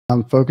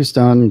I'm focused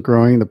on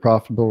growing the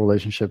Profitable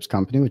Relationships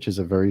Company, which is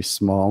a very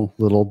small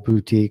little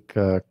boutique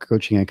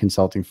coaching and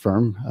consulting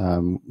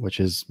firm, which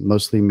is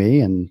mostly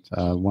me and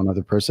one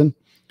other person.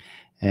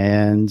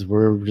 And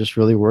we're just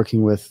really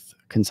working with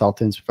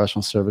consultants,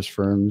 professional service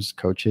firms,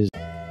 coaches.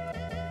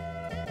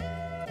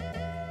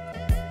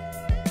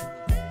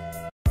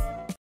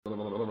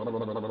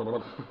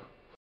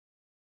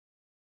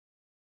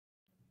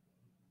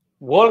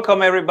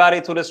 Welcome everybody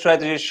to the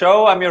Strategy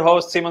Show. I'm your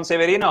host,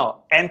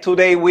 Severino, and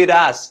today with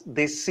us,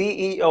 the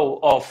CEO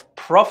of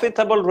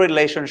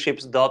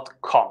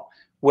ProfitableRelationships.com,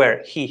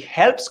 where he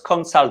helps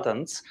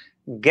consultants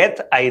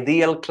get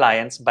ideal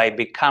clients by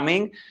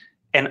becoming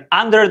an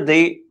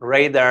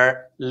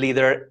under-the-radar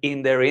leader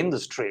in their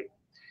industry.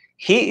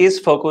 He is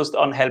focused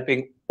on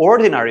helping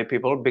ordinary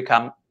people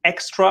become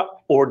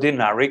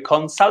extraordinary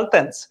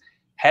consultants.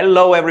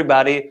 Hello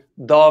everybody,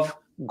 Dov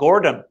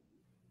Gordon.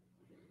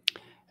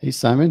 Hey,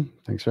 Simon.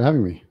 Thanks for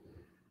having me.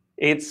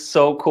 It's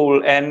so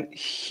cool. And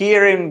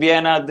here in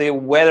Vienna, the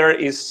weather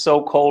is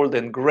so cold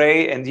and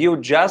gray. And you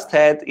just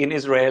had in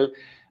Israel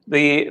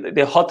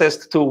the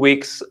hottest 2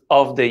 weeks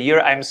of the year.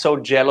 I'm so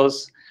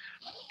jealous.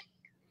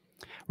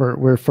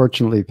 We're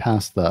fortunately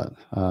past that.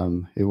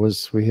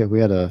 We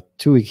had a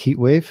 2-week heat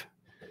wave,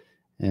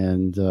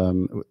 and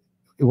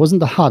it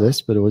wasn't the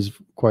hottest, but it was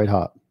quite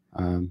hot.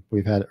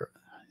 We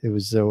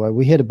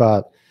hit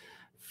about,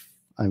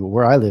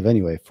 where I live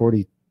anyway,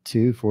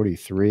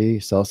 43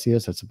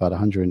 Celsius. That's about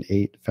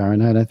 108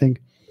 Fahrenheit, I think,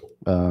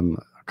 a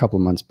couple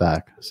of months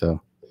back. So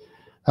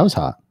that was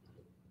hot.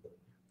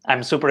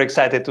 I'm super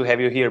excited to have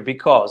you here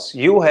because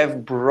you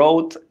have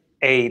brought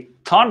a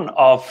ton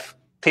of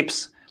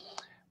tips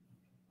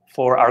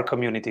for our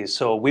community.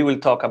 So we will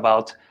talk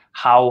about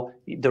how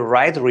the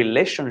right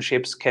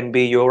relationships can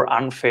be your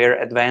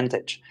unfair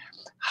advantage,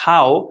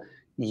 how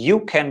you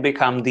can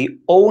become the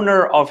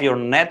owner of your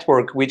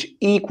network, which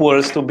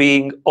equals to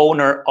being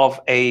owner of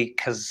a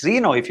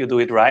casino if you do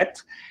it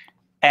right,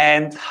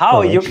 and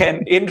how you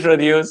can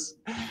introduce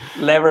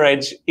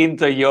leverage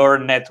into your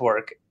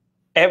network.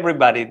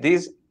 Everybody,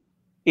 this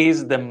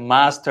is the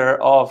master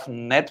of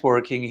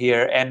networking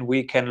here, and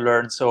we can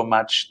learn so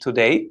much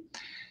today.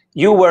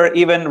 You were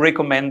even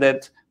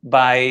recommended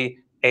by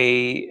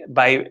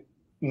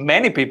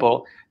many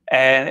people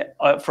and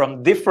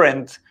from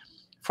different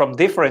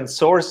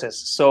sources.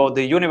 So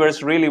the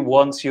universe really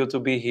wants you to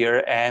be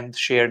here and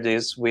share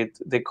this with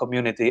the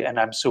community, and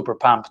I'm super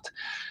pumped.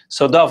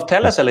 So Dov,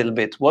 tell us a little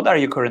bit, what are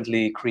you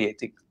currently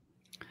creating?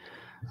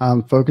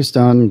 I'm focused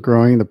on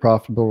growing the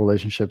Profitable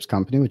Relationships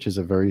Company, which is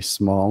a very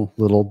small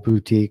little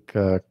boutique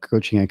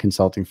coaching and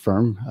consulting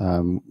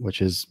firm,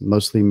 which is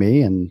mostly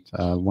me and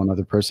one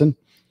other person.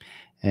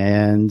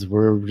 And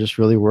we're just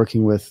really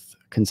working with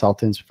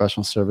consultants,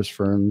 professional service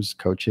firms,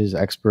 coaches,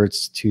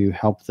 experts to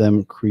help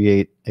them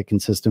create a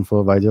consistent flow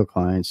of ideal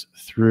clients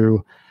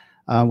through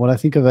what I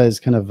think of as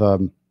kind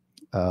of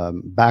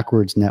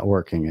backwards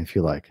networking, if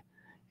you like.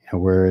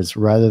 Whereas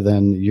rather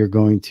than you're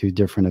going to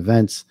different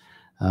events,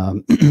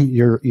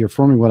 you're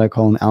forming what I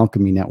call an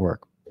alchemy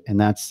network. And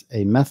that's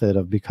a method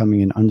of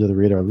becoming an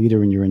under-the-radar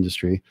leader in your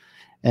industry.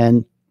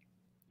 And,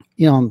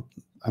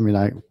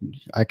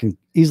 I can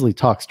easily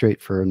talk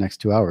straight for the next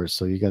 2 hours,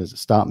 so you got to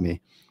stop me.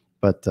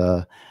 But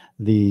it's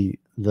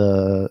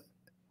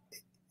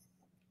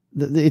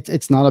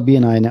not a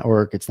BNI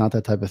network. It's not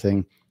that type of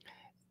thing.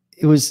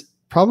 It was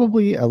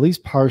probably at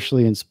least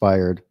partially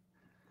inspired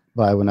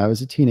by when I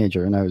was a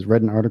teenager, and I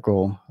read an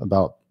article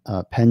about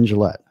Penn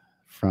Jillette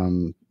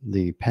from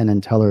the Penn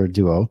and Teller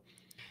duo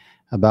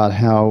about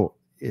how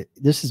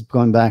this is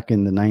going back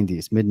in the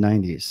 90s, mid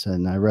 90s.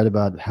 And I read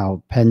about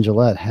how Penn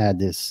Jillette had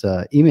this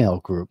email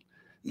group,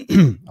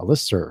 a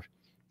listserv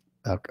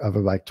of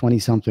like 20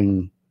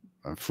 something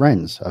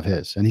friends of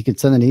his, and he could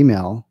send an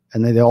email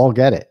and they all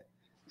get it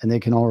and they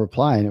can all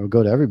reply and it would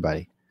go to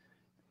everybody.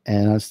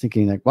 And I was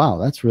thinking like, wow,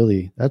 that's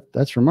really,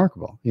 that's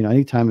remarkable.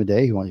 Any time of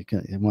day he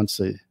wants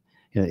to,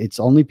 it's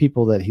only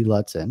people that he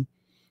lets in.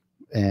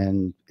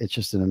 And it's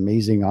just an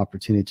amazing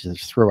opportunity to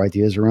throw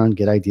ideas around,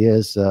 get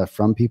ideas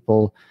from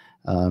people.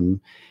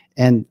 And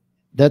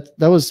that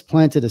was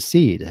planted a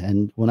seed.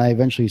 And when I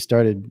eventually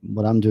started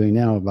what I'm doing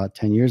now about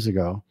 10 years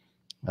ago,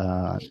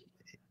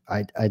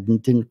 I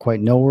didn't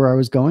quite know where I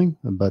was going,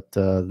 but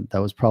that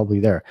was probably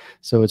there.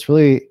 So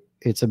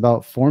it's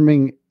about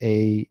forming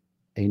a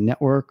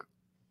network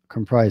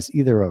comprised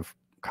either of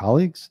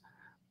colleagues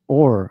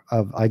or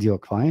of ideal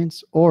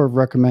clients or of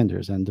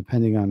recommenders. And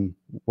depending on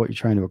what you're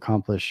trying to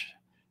accomplish,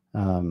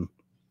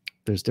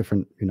 there's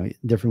different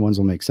ones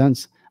will make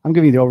sense. I'm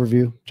giving you the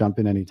overview, jump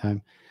in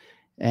anytime.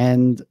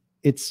 And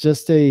it's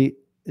just the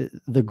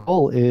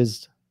goal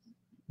is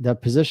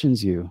that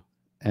positions you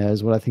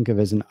as what I think of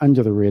as an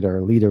under the radar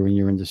leader in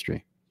your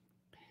industry.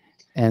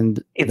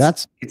 And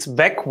it's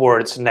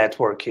backwards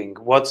networking.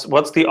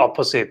 What's the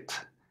opposite?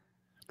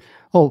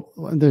 Oh,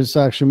 there's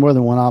actually more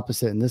than one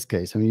opposite in this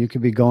case. I mean, you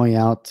could be going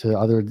out to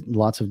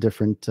lots of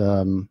different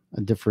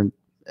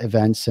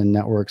events and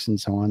networks and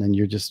so on, and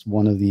you're just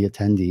one of the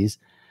attendees.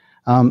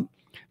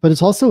 But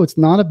it's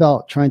not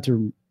about trying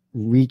to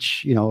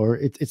reach, or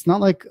it's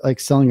not like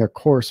selling a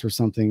course or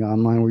something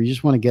online where you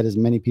just want to get as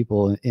many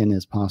people in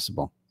as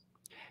possible.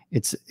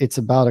 It's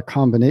about a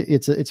combination.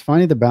 It's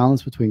finding the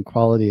balance between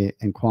quality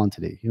and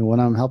quantity. When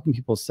I'm helping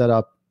people set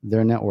up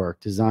their network,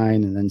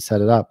 design, and then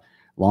set it up,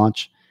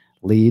 launch,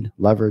 lead,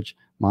 leverage,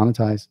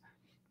 monetize.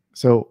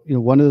 So,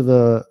 one of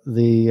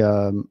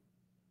the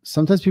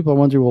sometimes people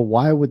wonder, well,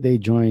 why would they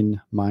join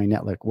my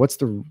network? What's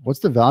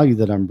the value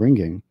that I'm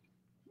bringing?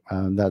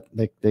 That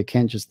they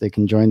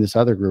can join this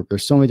other group.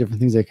 There's so many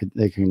different things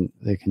they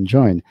can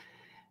join,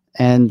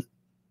 and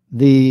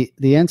the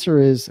answer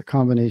is a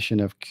combination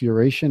of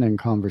curation and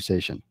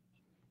conversation.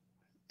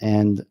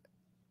 And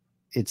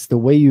it's the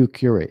way you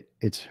curate.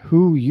 It's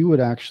who you would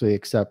actually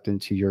accept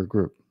into your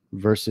group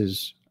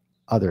versus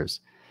others.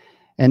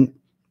 And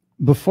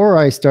before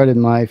I started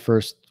my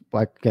first,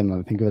 again,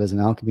 I think of it as an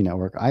alchemy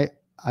network, I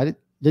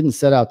didn't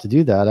set out to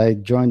do that. I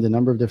joined a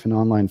number of different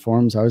online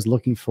forums. I was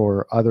looking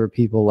for other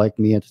people like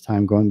me at the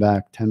time, going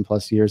back 10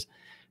 plus years,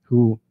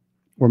 who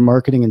were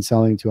marketing and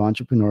selling to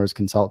entrepreneurs,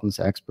 consultants,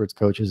 experts,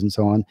 coaches, and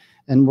so on.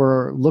 And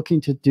we're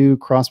looking to do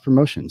cross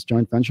promotions,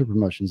 joint venture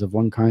promotions of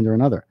one kind or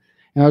another.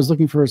 And I was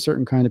looking for a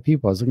certain kind of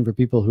people. I was looking for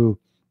people who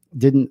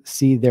didn't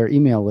see their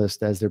email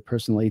list as their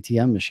personal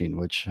ATM machine,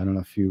 which I don't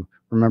know if you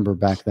remember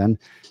back then.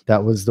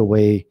 That was the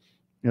way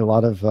a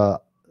lot of,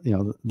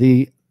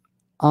 the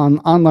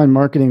online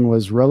marketing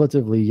was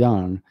relatively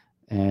young,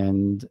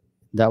 and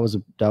that was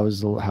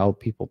how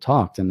people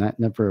talked, and that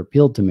never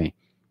appealed to me.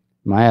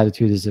 My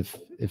attitude is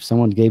if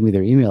someone gave me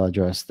their email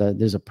address, that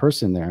there's a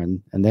person there,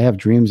 and they have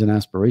dreams and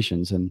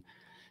aspirations, and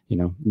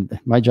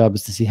my job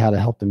is to see how to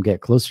help them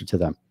get closer to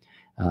them,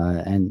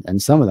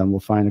 and some of them will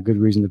find a good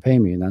reason to pay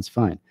me, and that's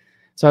fine.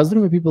 So I was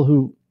looking for people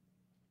who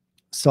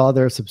saw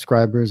their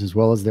subscribers as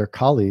well as their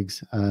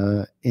colleagues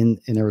in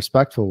a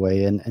respectful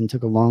way, and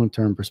took a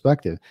long-term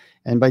perspective.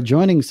 And by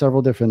joining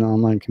several different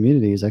online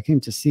communities, I came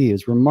to see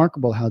it's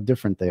remarkable how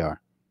different they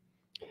are.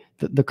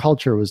 The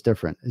culture was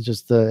different. It's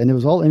just and it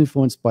was all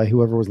influenced by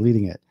whoever was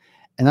leading it.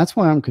 And that's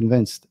why I'm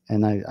convinced,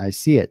 and I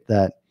see it,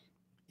 that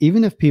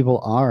even if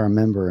people are a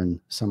member in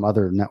some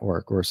other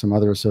network or some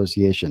other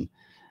association,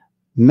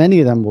 many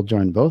of them will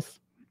join both.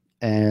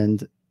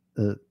 And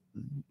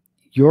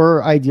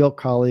your ideal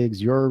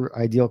colleagues, your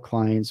ideal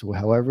clients,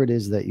 however it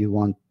is that you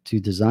want to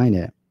design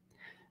it,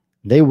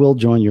 they will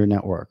join your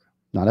network.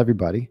 Not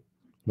everybody,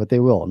 but they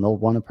will, and they'll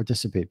want to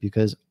participate,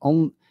 because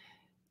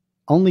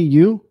only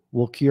you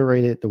will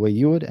curate it the way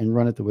you would and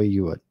run it the way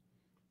you would.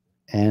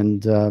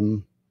 And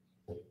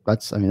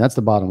that's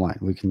the bottom line.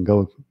 We can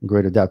go in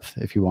greater depth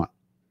if you want.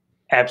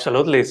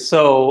 Absolutely.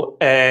 So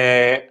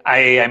I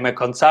am a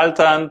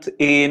consultant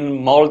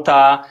in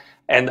Malta,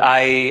 and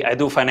I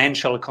do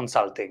financial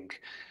consulting.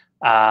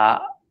 How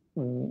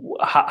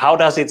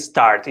does it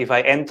start? If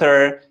I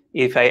enter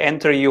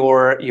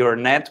your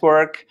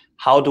network,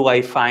 how do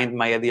I find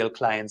my ideal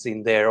clients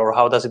in there, or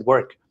how does it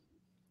work?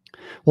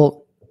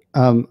 Well,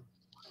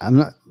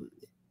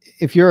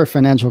 if you're a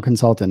financial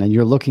consultant and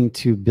you're looking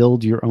to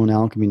build your own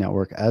alchemy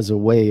network as a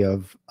way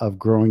of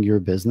growing your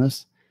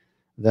business,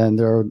 then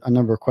there are a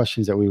number of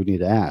questions that we would need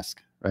to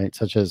ask, right?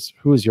 Such as,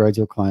 who is your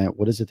ideal client?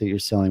 What is it that you're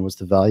selling? What's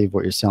the value of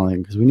what you're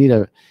selling? Because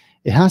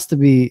it has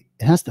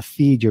to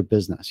feed your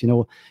business.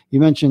 You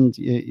mentioned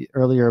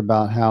earlier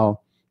about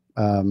how,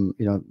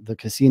 the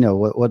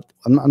casino,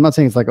 I'm not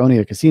saying it's like owning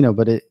a casino,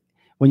 but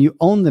when you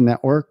own the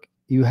network,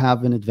 you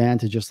have an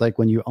advantage, just like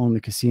when you own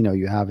the casino,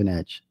 you have an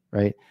edge,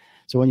 right?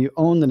 So when you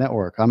own the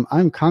network,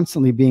 I'm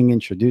constantly being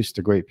introduced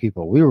to great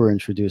people. We were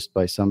introduced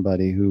by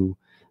somebody who,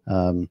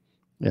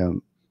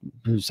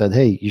 who said,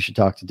 "Hey, you should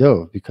talk to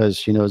Dove because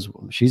she knows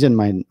she's in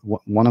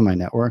one of my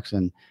networks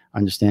and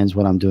understands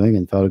what I'm doing,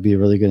 and thought it'd be a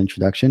really good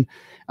introduction."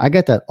 I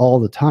get that all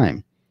the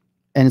time.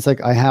 And it's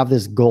like I have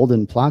this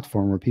golden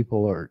platform where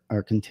people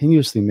are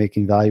continuously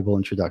making valuable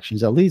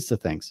introductions that leads to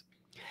things.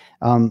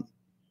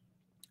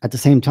 At the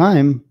same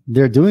time,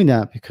 they're doing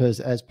that because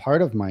as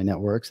part of my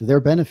networks, they're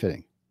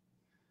benefiting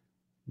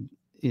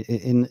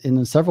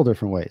in several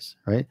different ways,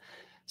 right?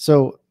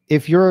 So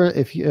if you're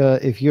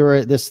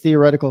this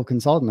theoretical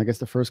consultant, I guess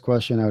the first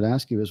question I would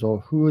ask you is,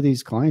 well, who are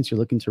these clients you're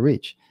looking to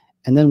reach?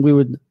 And then we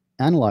would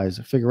analyze,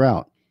 figure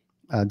out,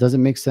 does it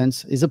make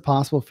sense? Is it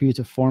possible for you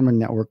to form a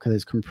network that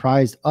is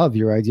comprised of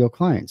your ideal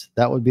clients?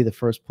 That would be the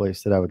first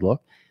place that I would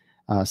look.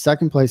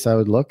 Second place I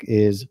would look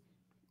is,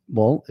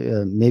 well,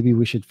 maybe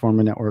we should form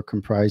a network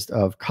comprised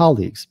of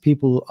colleagues,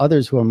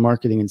 others who are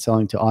marketing and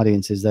selling to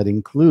audiences that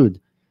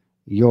include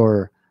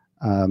your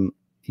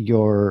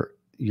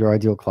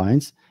ideal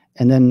clients.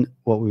 And then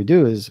what we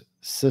do is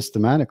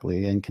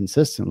systematically and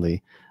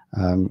consistently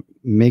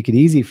make it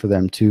easy for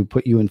them to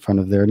put you in front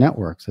of their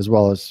networks, as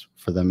well as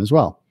for them as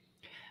well.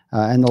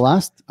 And the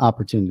last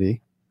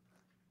opportunity,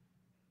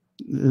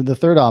 the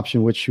third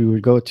option, which you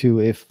would go to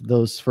if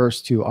those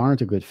first two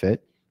aren't a good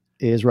fit,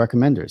 is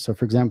recommenders. So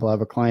for example, I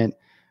have a client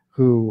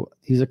who,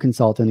 he's a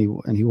consultant,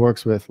 and he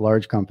works with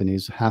large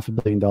companies,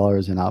 $500 million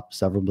and up,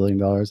 several $1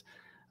 billion.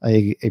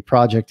 A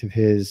project of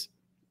his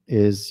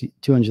is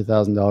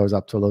 $200,000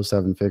 up to low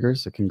seven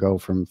figures. It can go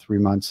from 3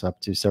 months up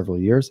to several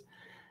years.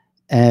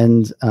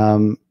 And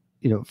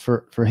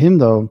for him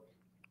though,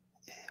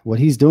 what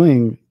he's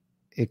doing,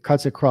 it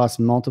cuts across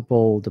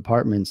multiple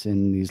departments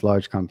in these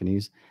large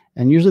companies.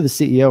 And usually the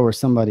CEO or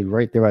somebody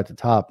right there at the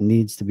top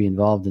needs to be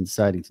involved in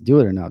deciding to do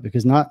it or not,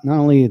 because not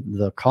only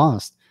the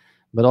cost,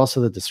 but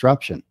also the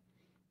disruption,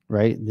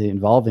 right? The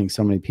involving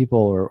so many people,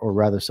 or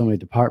rather so many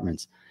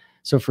departments.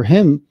 So for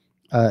him,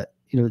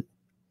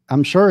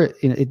 I'm sure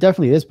it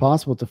definitely is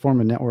possible to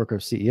form a network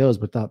of CEOs,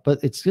 but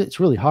it's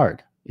really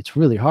hard. It's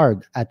really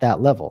hard at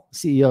that level,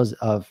 CEOs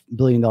of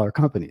billion-dollar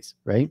companies,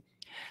 right?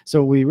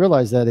 So we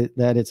realize that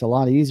it's a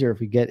lot easier if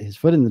we get his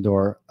foot in the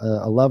door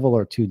a level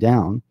or two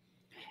down,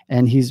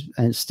 and he's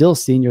still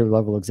senior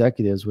level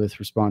executives with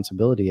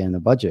responsibility and a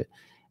budget,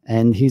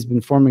 and he's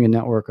been forming a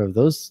network of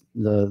those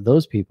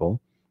people.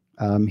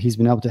 He's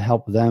been able to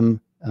help them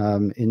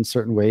in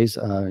certain ways,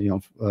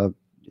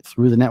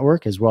 through the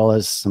network, as well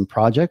as some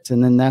projects.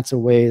 And then that's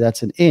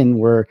an in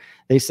where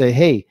they say,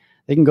 hey,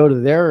 they can go to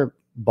their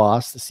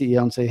boss, the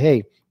CEO, and say,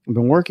 hey, I've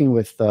been working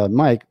with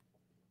Mike,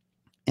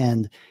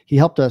 and he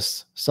helped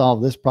us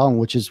solve this problem,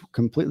 which is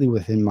completely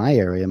within my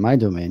area, my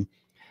domain.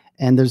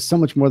 And there's so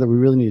much more that we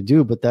really need to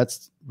do, but that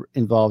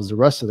involves the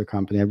rest of the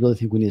company. I really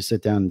think we need to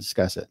sit down and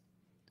discuss it.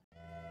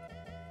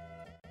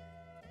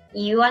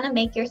 You want to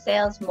make your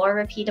sales more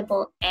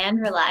repeatable and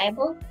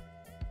reliable?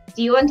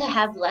 Do you want to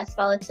have less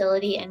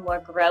volatility and more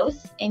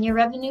growth in your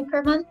revenue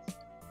per month?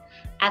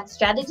 At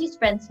Strategy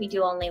Sprints, we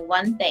do only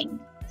one thing: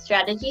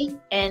 strategy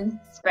in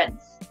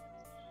sprints.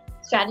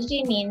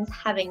 Strategy means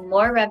having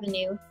more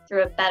revenue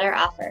through a better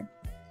offer.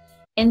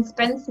 In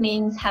sprints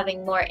means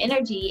having more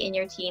energy in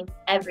your team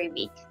every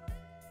week.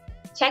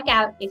 Check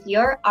out if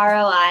your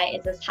ROI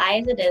is as high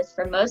as it is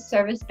for most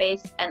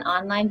service-based and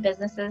online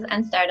businesses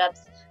and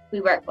startups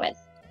we work with,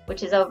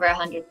 which is over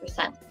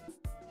 100%.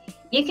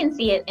 You can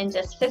see it in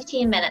just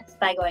 15 minutes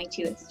by going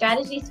to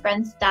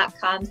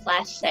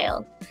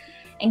strategysprints.com/sales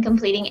and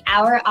completing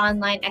our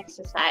online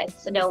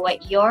exercise to know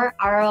what your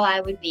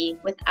ROI would be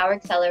with our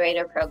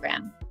accelerator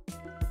program.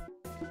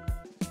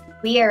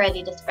 We are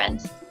ready to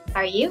sprint.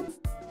 Are you?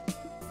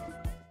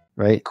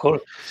 Right. Cool.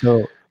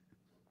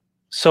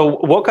 So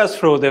walk us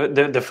through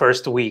the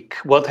first week.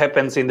 What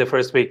happens in the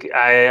first week?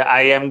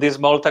 I am this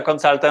Malta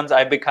consultant.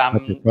 I become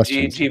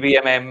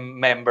GVMM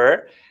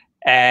member,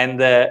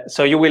 and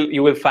so you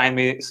will find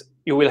me.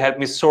 You will help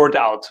me sort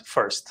out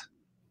first.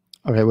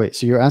 Okay, wait.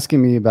 So you're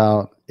asking me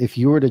about if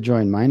you were to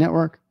join my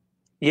network?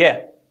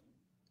 Yeah,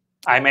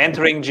 I'm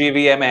entering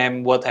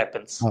GVMM. What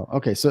happens? Oh,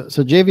 okay. So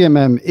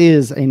JVMM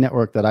is a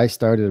network that I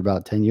started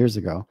about 10 years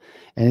ago,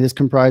 and it is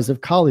comprised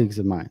of colleagues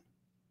of mine,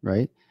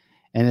 right?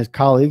 And as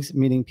colleagues,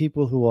 meaning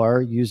people who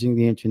are using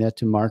the internet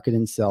to market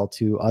and sell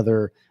to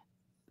other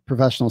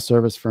professional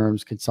service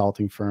firms,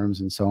 consulting firms,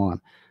 and so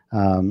on.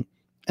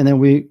 And then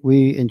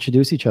we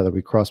introduce each other.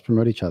 We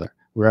cross-promote each other.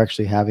 We're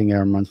actually having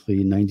our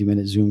monthly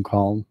 90-minute Zoom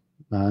call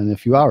in a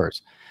few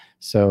hours.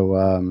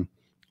 So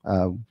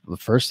the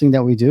first thing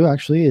that we do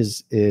actually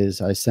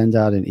is I send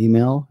out an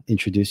email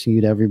introducing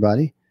you to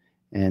everybody.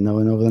 And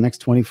then over the next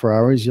 24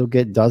 hours, you'll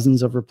get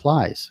dozens of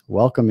replies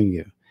welcoming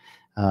you.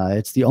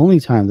 It's the only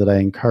time that I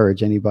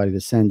encourage anybody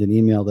to send an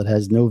email that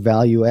has no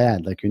value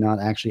add, like you're not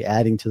actually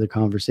adding to the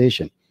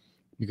conversation,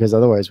 because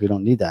otherwise we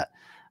don't need that.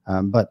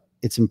 But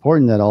it's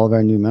important that all of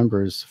our new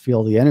members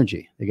feel the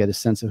energy. They get a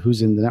sense of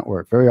who's in the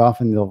network. Very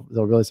often they'll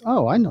realize,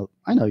 oh, I know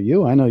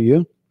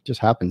you. Just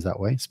happens that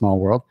way, small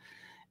world.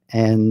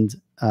 And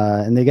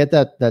they get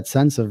that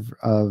sense of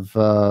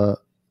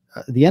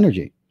the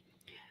energy.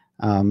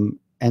 And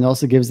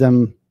also gives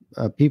them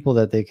people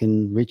that they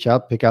can reach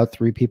out, pick out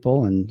 3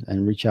 people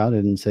and reach out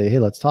and say, hey,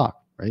 let's talk,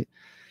 right?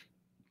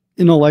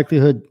 In all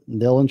likelihood,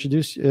 they'll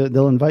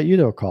invite you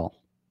to a call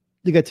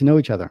to get to know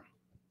each other.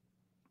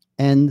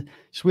 And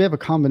so we have a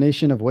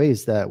combination of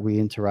ways that we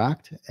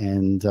interact,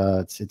 and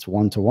it's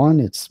one-to-one,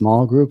 it's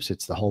small groups,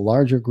 it's the whole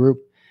larger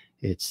group,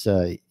 it's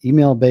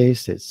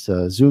email-based, it's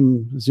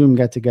Zoom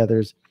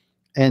get-togethers.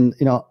 And,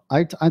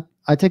 I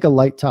take a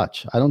light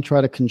touch. I don't try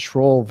to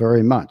control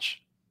very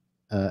much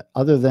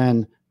other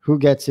than who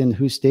gets in,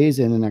 who stays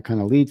in, and I kind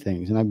of lead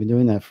things. And I've been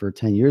doing that for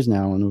 10 years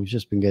now, and we've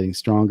just been getting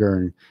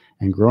stronger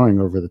and growing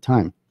over the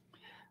time.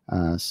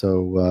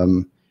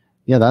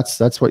 Yeah,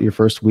 that's what your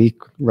first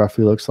week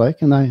roughly looks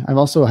like. And I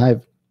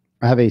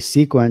have a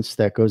sequence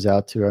that goes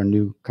out to our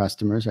new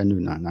customers,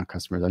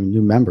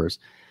 new members.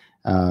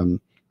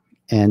 And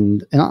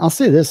I'll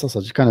say this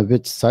also, just kind of a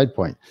bit side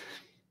point.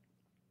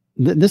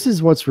 This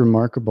is what's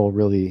remarkable,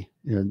 really.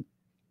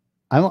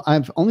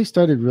 I've only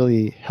started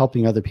really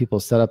helping other people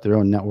set up their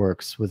own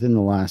networks within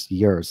the last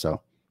year or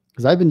so,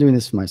 because I've been doing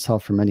this for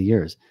myself for many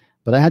years.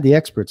 But I had the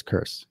expert's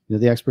curse.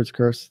 The expert's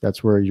curse?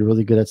 That's where you're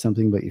really good at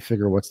something, but you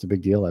figure, what's the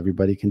big deal?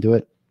 Everybody can do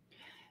it.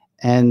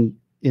 And,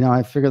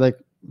 I figured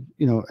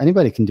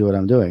anybody can do what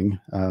I'm doing.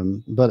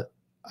 But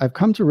I've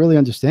come to really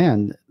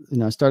understand,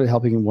 I started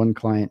helping one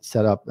client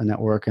set up a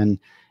network, and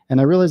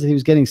I realized that he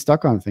was getting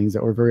stuck on things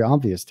that were very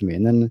obvious to me.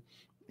 And then,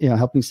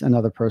 helping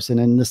another person,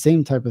 and the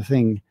same type of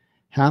thing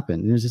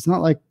happened. It's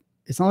not like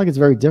it's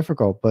very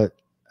difficult, but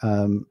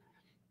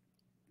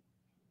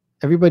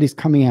everybody's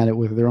coming at it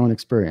with their own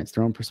experience,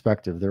 their own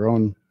perspective, their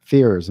own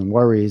fears and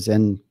worries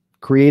and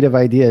creative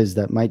ideas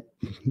that might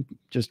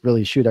just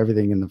really shoot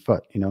everything in the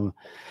foot, you know?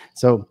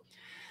 So,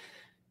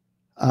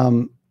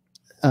 I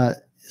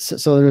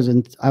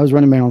was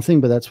running my own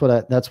thing, but that's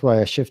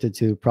why I shifted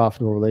to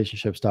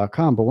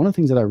profitablerelationships.com. But one of the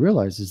things that I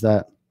realized is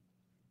that,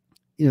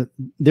 you know,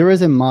 there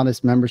is a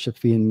modest membership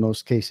fee in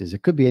most cases.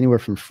 It could be anywhere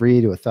from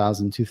free to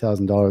 $1,000,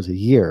 $2,000 a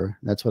year.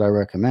 That's what I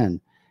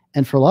recommend.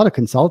 And for a lot of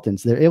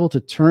consultants, they're able to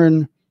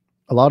turn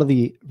a lot of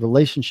the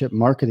relationship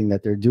marketing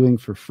that they're doing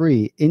for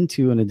free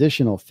into an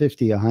additional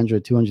 $50,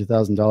 $100,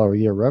 $200,000 a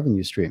year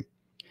revenue stream,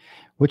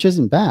 which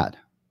isn't bad.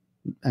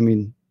 I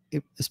mean,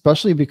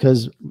 especially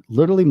because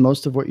literally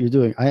most of what you're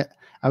doing,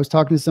 I was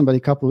talking to somebody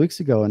a couple of weeks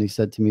ago, and he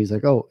said to me, he's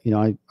like, oh, you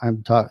know,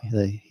 I'm talking,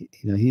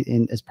 you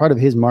know, as part of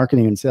his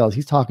marketing and sales,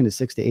 he's talking to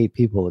 6 to 8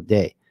 people a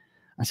day.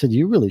 I said,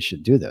 you really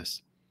should do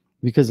this,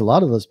 because a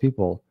lot of those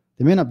people,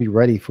 they may not be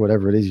ready for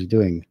whatever it is you're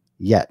doing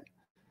yet,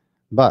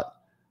 but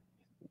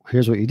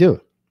here's what you do.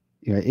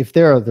 You know, if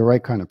they're the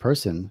right kind of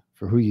person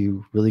for who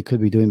you really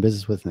could be doing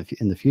business with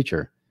in the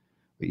future,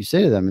 what you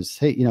say to them is,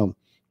 hey, you know,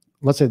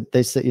 let's say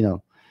they say, you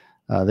know,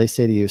 they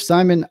say to you,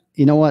 Simon,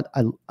 you know what?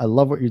 I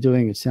love what you're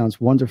doing. It sounds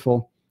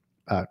wonderful.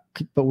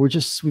 But we've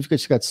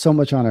just got so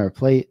much on our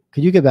plate.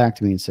 Could you get back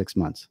to me in 6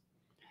 months?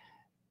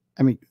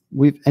 I mean,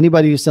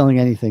 anybody who's selling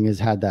anything has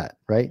had that,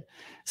 right?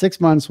 6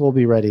 months, we'll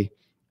be ready.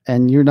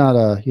 And you're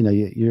not you know,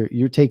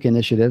 you take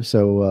initiative.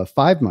 So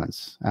 5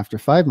 months, after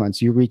 5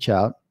 months, you reach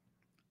out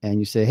and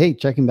you say, hey,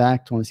 checking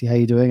back, want to see how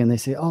you're doing. And they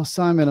say, oh,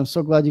 Simon, I'm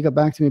so glad you got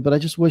back to me, but I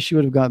just wish you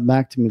would have gotten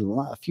back to me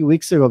a few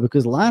weeks ago,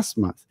 because last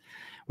month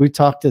we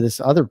talked to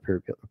this other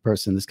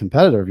person, this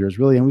competitor of yours,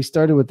 really, and we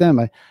started with them.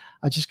 I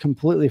just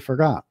completely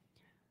forgot.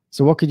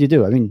 So what could you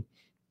do? I mean,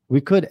 we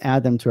could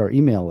add them to our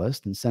email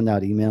list and send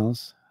out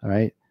emails. All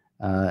right.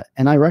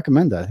 And I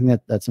recommend that. I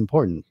think that's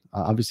important,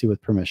 obviously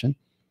with permission.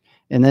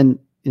 And then,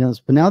 you know,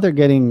 but now they're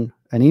getting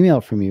an email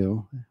from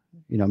you,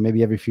 you know,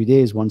 maybe every few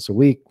days, once a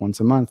week,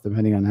 once a month,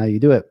 depending on how you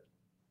do it.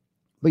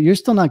 But you're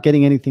still not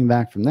getting anything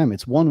back from them.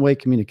 It's one-way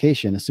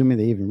communication, assuming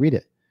they even read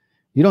it.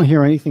 You don't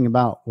hear anything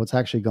about what's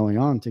actually going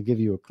on to give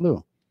you a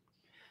clue.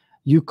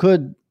 You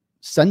could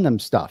send them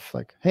stuff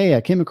like, hey,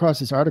 I came across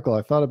this article.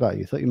 I thought about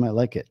you. Thought you might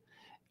like it.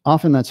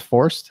 Often that's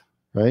forced,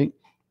 right?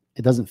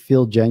 It doesn't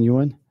feel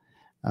genuine.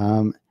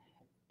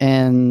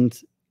 And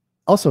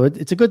also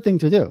it's a good thing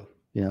to do.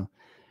 You know,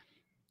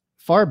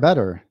 far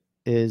better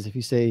is if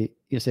you say,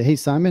 hey,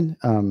 Simon,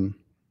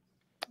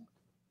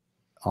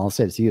 I'll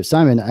say it to you,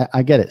 Simon,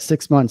 I get it.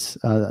 6 months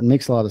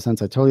makes a lot of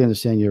sense. I totally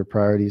understand your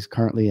priorities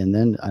currently. And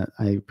then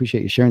I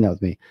appreciate you sharing that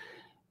with me.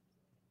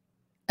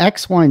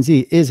 X, Y, and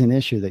Z is an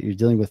issue that you're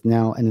dealing with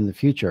now and in the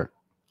future.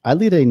 I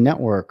lead a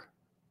network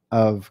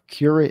of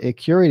a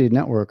curated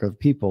network of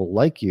people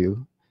like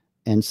you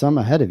and some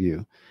ahead of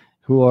you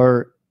who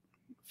are,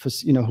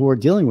 you know, who are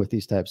dealing with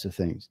these types of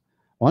things.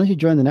 Why don't you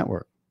join the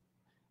network?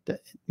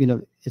 You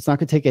know, it's not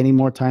going to take any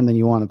more time than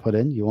you want to put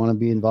in. You want to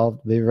be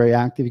involved, be very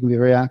active. You can be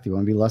very active. You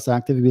want to be less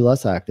active, you be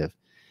less active.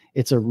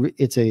 It's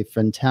a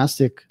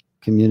fantastic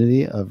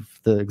community of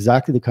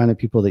exactly the kind of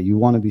people that you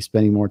want to be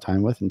spending more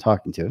time with and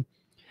talking to.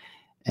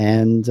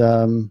 And,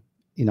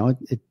 you know,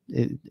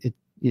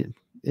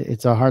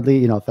 it's a hardly,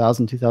 you know,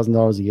 $1,000,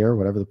 $2,000 a year,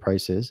 whatever the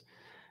price is.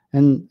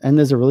 And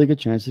there's a really good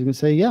chance you can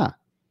say, yeah.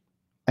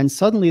 And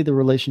suddenly the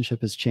relationship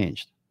has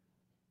changed.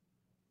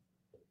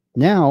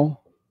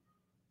 Now,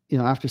 you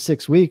know, after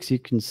 6 weeks, you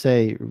can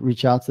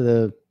reach out to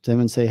them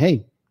and say,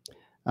 hey,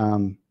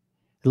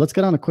 let's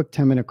get on a quick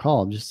 10-minute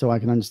call just so I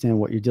can understand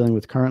what you're dealing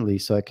with currently,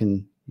 so I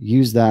can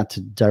use that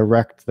to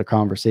direct the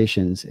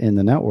conversations in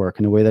the network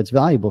in a way that's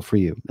valuable for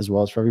you as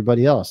well as for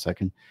everybody else.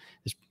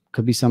 This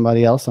could be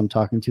somebody else I'm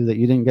talking to that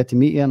you didn't get to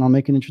meet yet, and I'll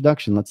make an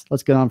introduction.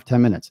 Let's get on for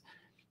 10 minutes.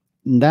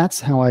 And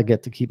that's how I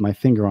get to keep my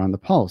finger on the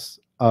pulse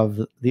of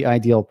the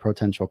ideal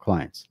potential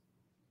clients.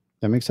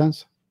 That makes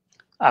sense?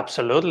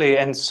 Absolutely.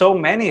 And so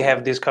many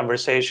have this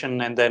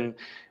conversation and then,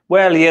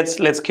 well, yes,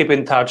 let's keep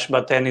in touch,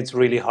 but then it's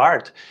really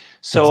hard.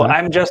 So exactly.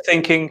 I'm just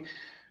thinking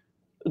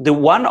the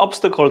one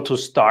obstacle to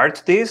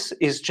start this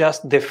is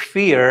just the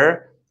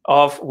fear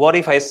of what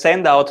if I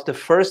send out the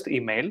first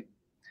email?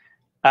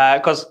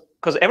 Because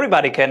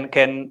everybody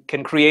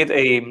can create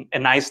a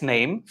nice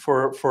name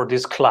for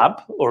this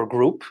club or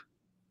group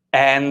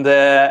and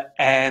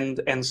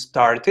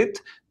start it.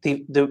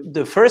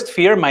 The first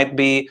fear might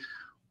be,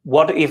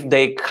 what if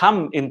they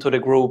come into the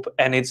group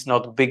and it's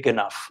not big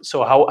enough?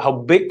 So how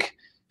big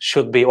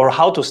should be, or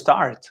how to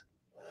start?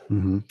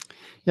 Mm-hmm.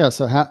 Yeah.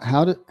 So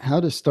how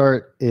to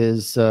start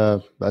is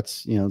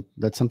that's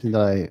something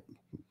that I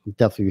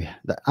definitely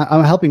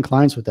I'm helping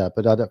clients with that.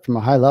 But from a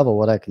high level,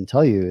 what I can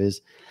tell you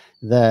is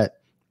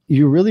that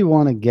you really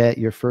want to get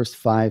your first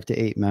 5 to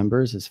 8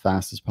 members as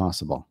fast as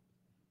possible.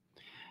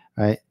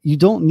 Right? You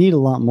don't need a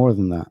lot more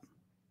than that.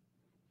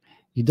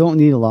 You don't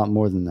need a lot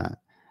more than that.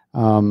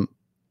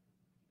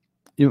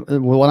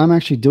 Well, what I'm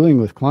actually doing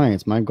with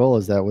clients, my goal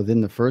is that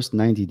within the first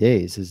 90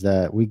 days is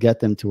that we get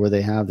them to where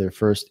they have their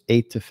first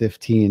 8 to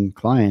 15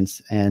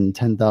 clients and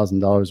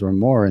 $10,000 or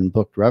more in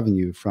booked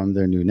revenue from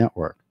their new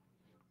network.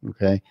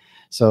 Okay.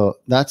 So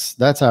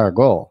that's our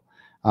goal.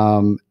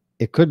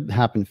 It could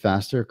happen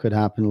faster, it could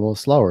happen a little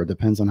slower,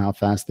 depends on how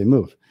fast they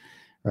move.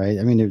 Right.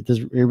 I mean, it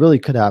really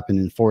could happen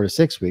in 4 to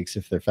 6 weeks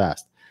if they're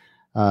fast.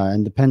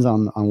 And depends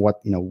on what,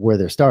 where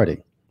they're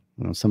starting.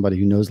 Somebody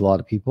who knows a lot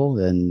of people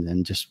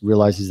and just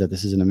realizes that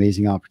this is an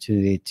amazing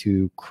opportunity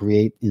to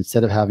create,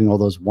 instead of having all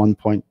those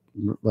 1-point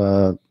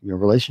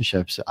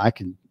relationships,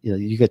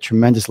 you get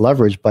tremendous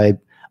leverage by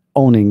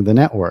owning the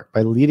network,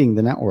 by leading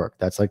the network.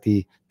 That's like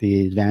the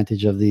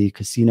advantage of the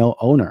casino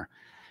owner,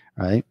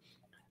 right?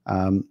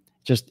 It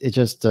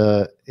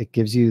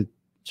gives you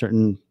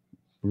certain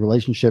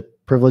relationship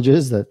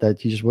privileges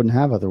that you just wouldn't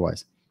have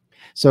otherwise.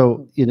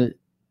 So,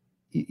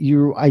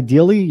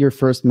 ideally your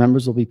first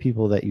members will be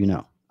people that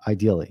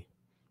ideally,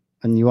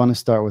 and you want to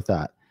start with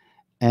that.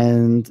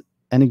 And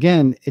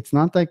again, it's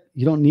not like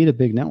you don't need a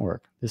big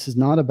network. This is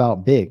not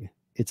about big.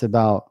 It's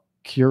about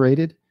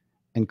curated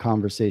and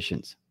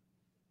conversations.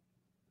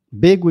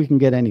 Big, we can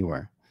get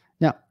anywhere.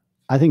 Now,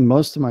 I think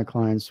most of my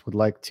clients would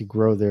like to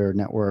grow their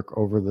network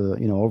over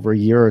over a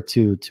year or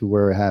two to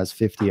where it has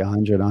 50,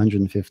 100,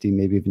 150,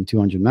 maybe even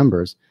 200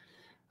 members.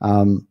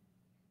 But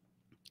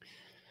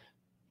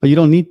you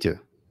don't need to.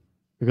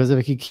 Because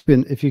if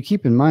you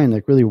keep in mind,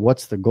 like, really,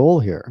 what's the goal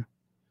here,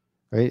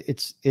 right?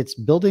 It's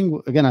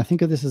building, again, I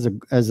think of this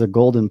as a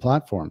golden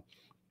platform.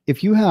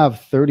 If you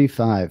have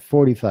 35,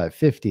 45,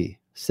 50,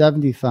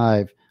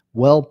 75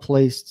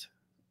 well-placed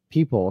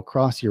people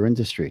across your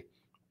industry,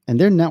 and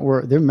they're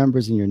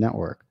members in your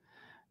network,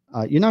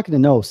 you're not going to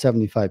know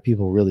 75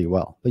 people really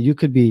well, but you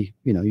could be,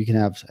 you can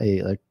have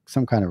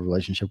some kind of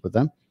relationship with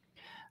them.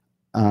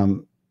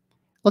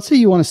 Let's say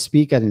you want to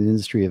speak at an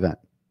industry event.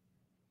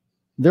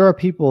 There are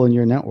people in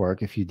your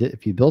network, if you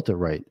built it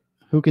right,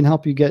 who can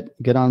help you get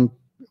on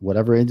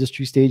whatever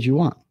industry stage you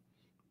want,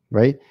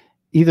 right?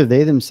 Either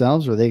they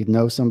themselves or they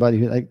know somebody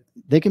who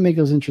they can make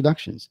those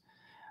introductions.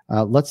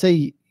 Let's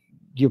say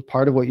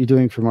part of what you're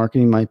doing for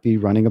marketing might be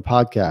running a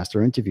podcast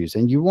or interviews,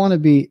 and you want to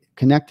be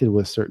connected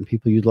with certain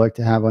people you'd like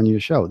to have on your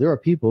show. There are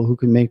people who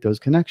can make those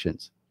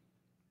connections.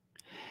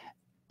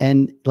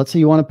 And let's say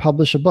you want to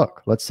publish a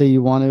book. Let's say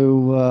you want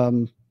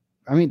to,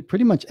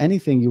 pretty much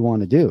anything you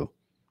want to do.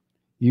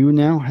 You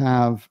now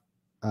have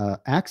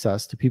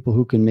access to people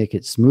who can make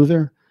it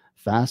smoother,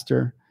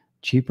 faster,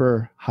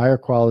 cheaper, higher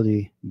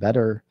quality,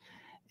 better.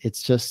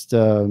 It's just,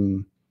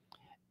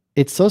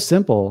 it's so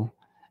simple,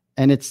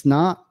 and it's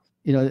not,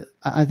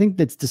 I think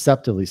that's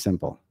deceptively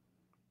simple,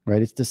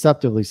 right? It's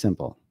deceptively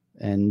simple.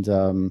 And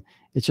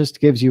it just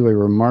gives you a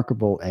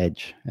remarkable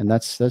edge. And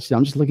that's,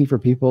 I'm just looking for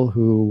people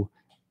who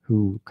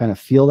kind of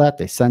feel that,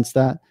 they sense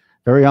that.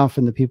 Very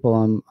often the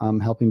people I'm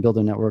helping build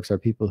their networks are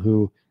people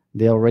who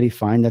they already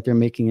find that they're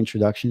making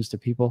introductions to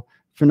people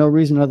for no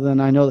reason other than,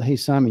 I know that, hey,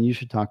 Simon, you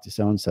should talk to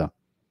so-and-so,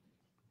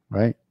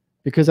 right?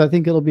 Because I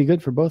think it'll be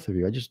good for both of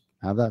you. I just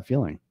have that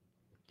feeling.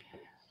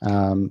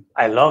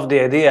 I love the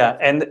idea.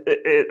 And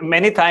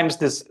many times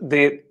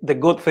the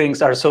good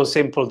things are so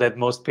simple that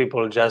most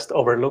people just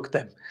overlook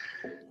them.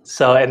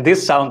 So, and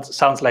this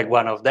sounds like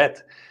one of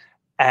that.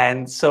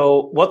 And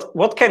so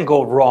what can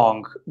go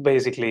wrong,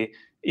 basically?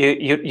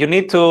 You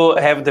need to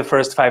have the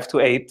first 5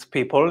 to 8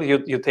 people.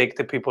 You take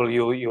the people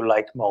you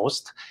like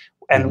most.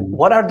 And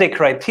what are the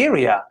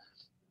criteria?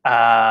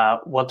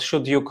 What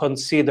should you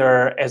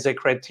consider as a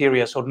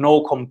criteria? So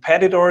no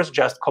competitors,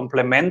 just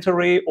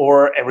complementary,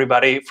 or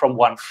everybody from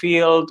one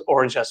field,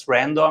 or just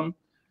random?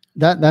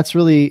 That's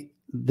really,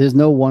 there's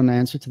no one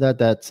answer to that.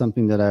 That's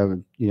something that I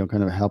would,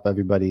 kind of help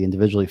everybody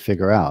individually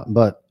figure out.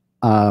 But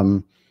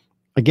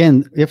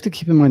again, you have to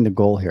keep in mind the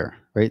goal here,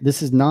 right?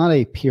 This is not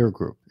a peer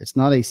group. It's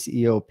not a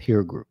CEO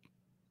peer group,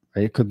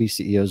 right? It could be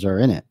CEOs are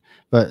in it.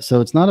 But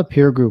so it's not a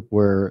peer group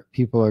where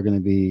people are going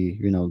to be,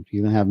 you're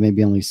going to have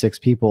maybe only 6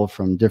 people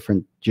from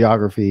different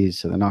geographies,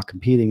 so they're not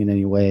competing in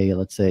any way.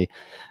 Let's say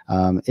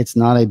it's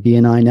not a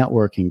BNI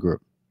networking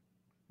group.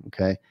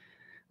 Okay.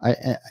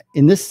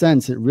 In this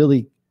sense, it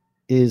really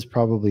is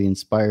probably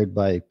inspired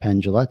by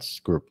Penn Jillette's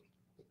group.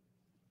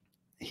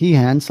 He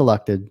hand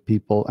selected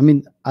people. I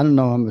mean, I don't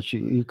know how much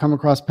you come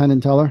across Penn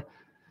and Teller.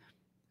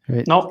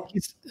 Right? No.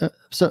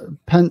 So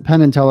Penn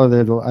and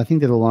Teller, I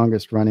think they're the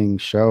longest running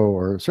show,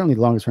 or certainly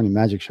the longest running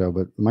magic show,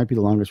 but it might be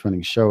the longest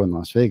running show in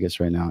Las Vegas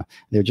right now.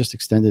 They're just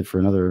extended for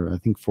another, I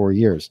think, 4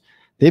 years.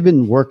 They've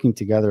been working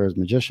together as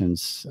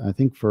magicians, I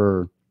think,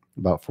 for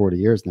about 40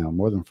 years now,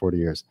 more than 40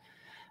 years.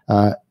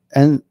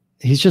 And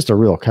he's just a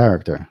real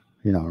character,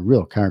 a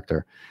real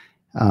character.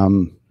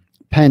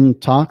 Penn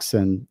talks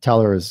and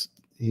Teller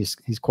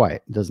he's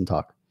quiet, doesn't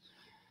talk.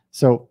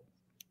 So,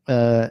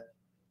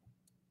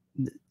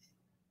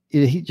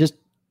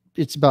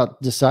 it's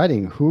about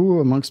deciding who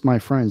amongst my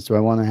friends do I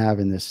want to have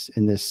in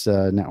this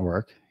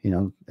network,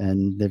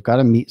 and they've got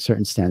to meet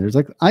certain standards.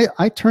 Like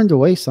I turned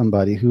away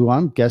somebody who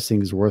I'm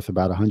guessing is worth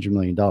about $100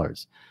 million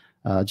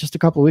just a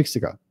couple of weeks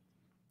ago.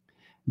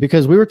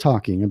 because we were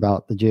talking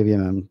about the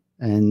JVMM,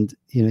 and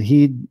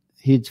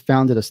he'd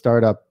founded a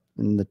startup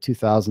in the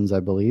 2000s, I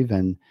believe,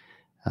 and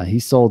he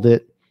sold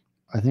it,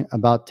 I think,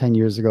 about 10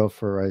 years ago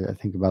for I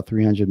think about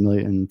 $330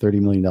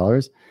 million,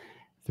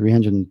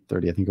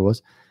 330, I think it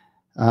was.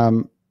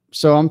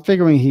 So I'm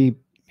figuring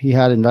he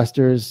had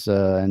investors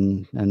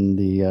and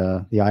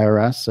the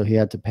IRS, so he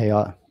had to pay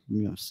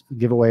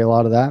give away a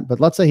lot of that. But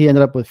let's say he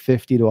ended up with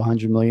 50 to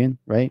 100 million,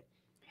 right?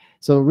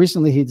 So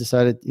recently he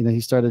decided,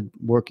 he started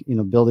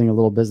building a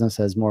little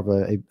business as more of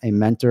a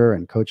mentor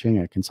and coaching,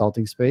 a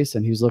consulting space.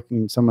 And he's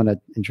looking, someone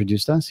that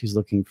introduced us, he's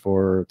looking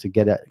to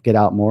get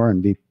out more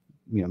and be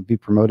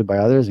promoted by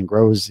others and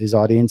grow his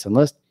audience and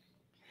list.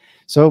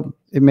 So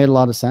it made a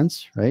lot of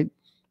sense, right?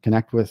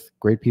 Connect with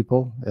great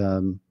people.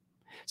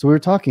 So we were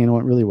talking and it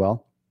went really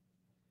well.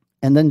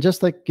 And then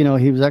just like,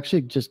 he was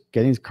actually just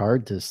getting his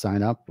card to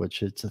sign up,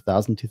 which it's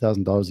 $1,000,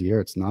 $2,000 a year.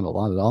 It's not a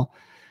lot at all.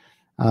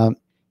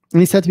 And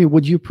he said to me,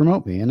 would you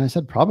promote me? And I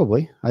said,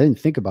 probably. I didn't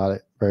think about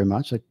it very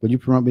much. Like, would you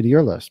promote me to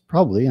your list?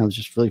 Probably. I was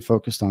just really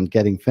focused on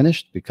getting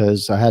finished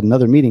because I had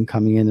another meeting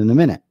coming in a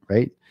minute,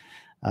 right?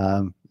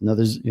 Someone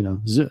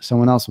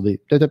else will be,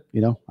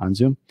 on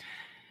Zoom.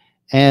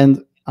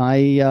 And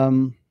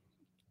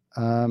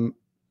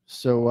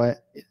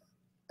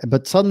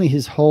but suddenly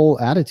his whole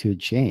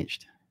attitude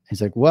changed.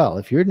 He's like, well,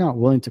 if you're not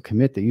willing to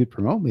commit that you'd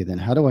promote me, then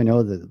how do I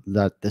know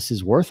that this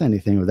is worth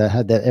anything, or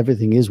that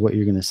everything is what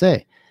you're going to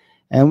say?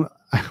 And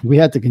we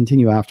had to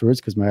continue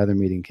afterwards because my other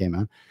meeting came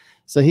on.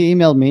 So he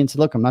emailed me and said,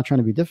 look, I'm not trying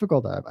to be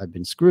difficult. I've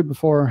been screwed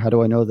before. How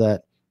do I know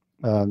that,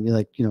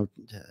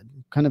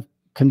 kind of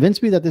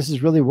convince me that this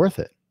is really worth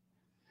it?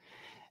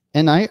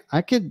 And I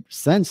could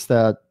sense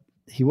that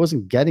he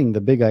wasn't getting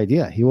the big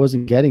idea. He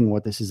wasn't getting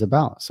what this is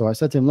about. So I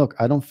said to him, look,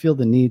 I don't feel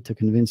the need to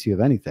convince you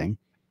of anything.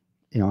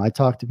 I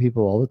talk to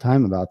people all the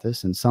time about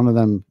this, and some of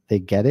them, they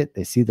get it.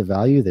 They see the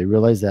value. They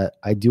realize that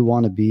I do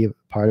want to be a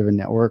part of a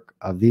network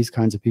of these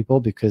kinds of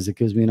people because it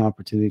gives me an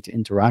opportunity to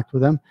interact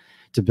with them,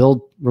 to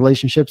build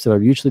relationships that are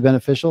mutually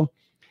beneficial.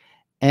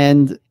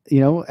 And,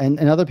 and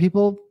other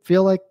people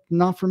feel like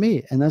not for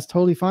me. And that's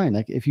totally fine.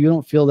 Like, if you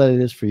don't feel that it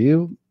is for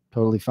you,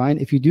 totally fine.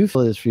 If you do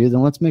feel it is for you,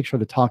 then let's make sure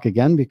to talk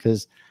again,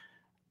 because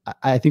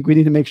I think we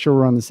need to make sure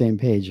we're on the same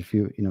page.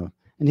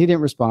 And he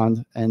didn't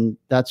respond. And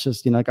that's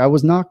just, I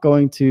was not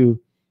going to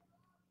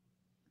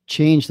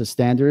change the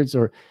standards,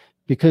 or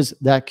because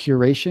that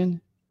curation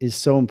is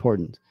so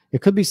important. It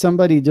could be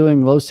somebody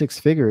doing low six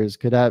figures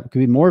could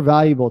be more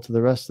valuable to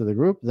the rest of the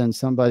group than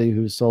somebody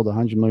who sold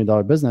 $100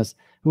 million business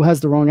who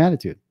has the wrong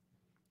attitude.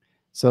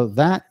 So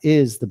that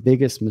is the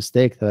biggest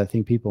mistake that I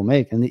think people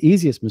make. And the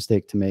easiest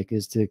mistake to make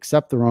is to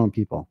accept the wrong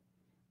people.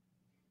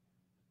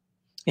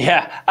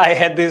 Yeah, I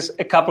had this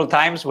a couple of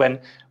times when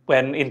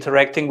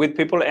interacting with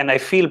people, and I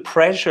feel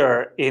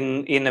pressure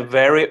in a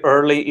very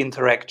early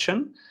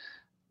interaction.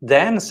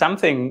 Then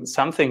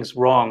something's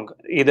wrong.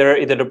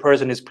 Either the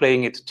person is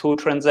playing it too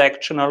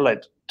transactional,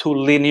 like too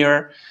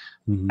linear,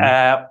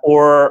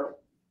 or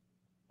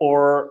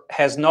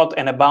has not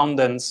an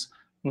abundance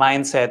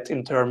mindset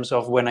in terms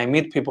of, when I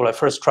meet people, I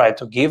first try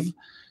to give,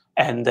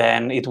 and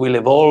then it will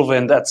evolve,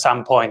 and at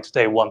some point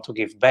they want to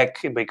give back,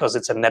 because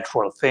it's a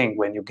natural thing.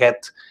 When you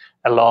get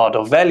a lot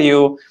of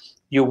value,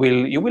 you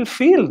will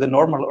feel the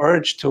normal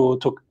urge to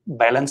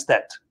balance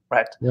that,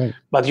 right?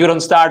 But you don't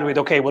start with,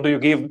 okay, what do you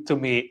give to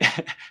me?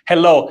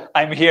 Hello,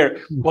 I'm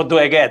here. What do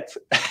I get?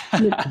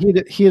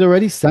 He'd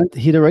already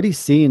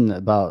seen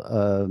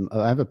about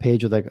I have a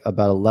page with like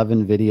about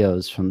 11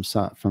 videos from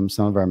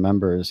some of our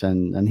members,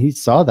 and he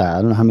saw that.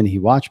 I don't know how many he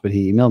watched, but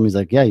he emailed me. He's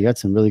like, yeah, you got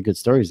some really good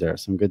stories there,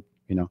 some good,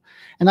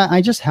 and I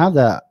just have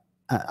that.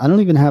 I don't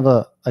even have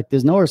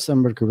there's nowhere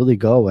somebody could really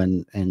go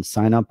and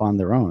sign up on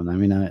their own. I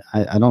mean,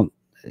 I don't,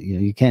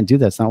 you can't do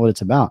that. It's not what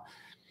it's about.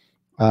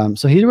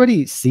 So he'd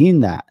already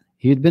seen that.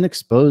 He'd been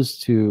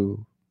exposed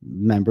to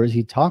members.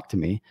 He talked to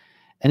me.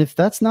 And if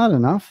that's not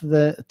enough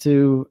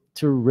to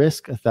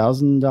risk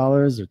 $1,000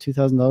 or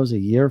 $2,000 a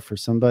year for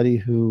somebody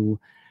who,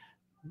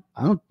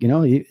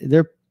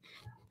 they're,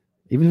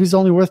 even if he's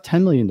only worth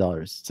 $10 million,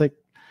 it's like,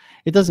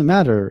 it doesn't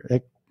matter.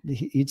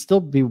 He'd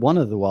still be one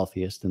of the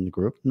wealthiest in the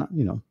group. Not,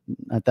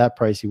 at that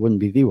price, he wouldn't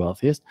be the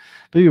wealthiest,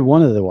 but he'd be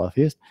one of the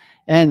wealthiest.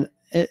 And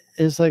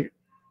it's like,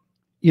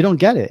 you don't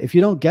get it. If you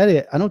don't get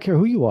it, I don't care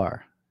who you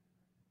are,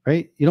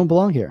 right? You don't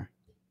belong here.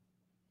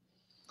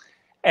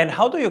 And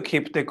how do you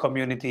keep the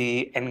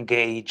community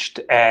engaged?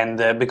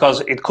 And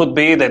because it could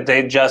be that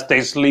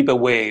they slip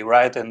away,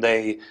 right? And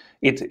the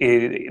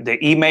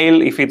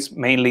email, if it's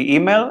mainly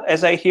email,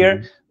 as I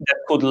hear, that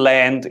could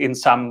land in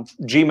some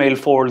Gmail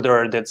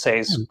folder that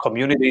says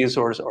communities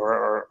or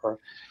well,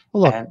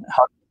 look,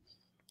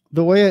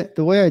 the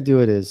way I do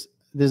it is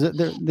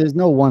there's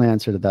no one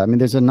answer to that. I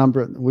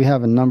mean, we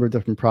have a number of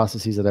different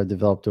processes that I've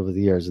developed over the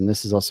years, and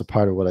this is also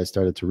part of what I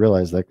started to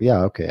realize. Like,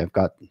 yeah, okay,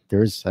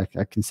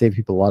 I can save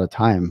people a lot of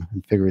time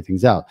and figure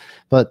things out.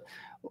 But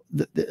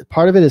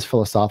part of it is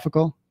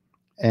philosophical,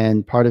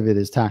 and part of it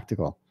is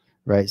tactical,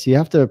 right? So you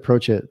have to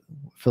approach it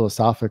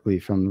philosophically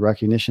from the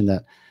recognition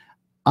that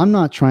I'm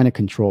not trying to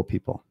control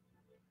people,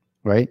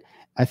 right?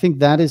 I think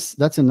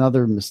that's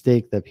another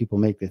mistake that people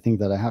make. They think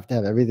that I have to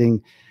have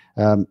everything.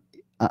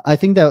 I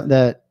think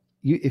that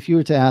if you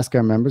were to ask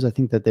our members, I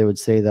think that they would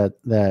say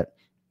that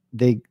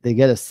they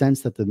get a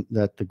sense that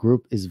the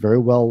group is very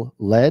well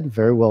led,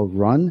 very well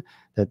run,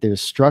 that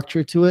there's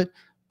structure to it,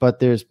 but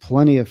there's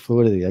plenty of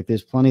fluidity. Like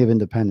there's plenty of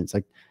independence.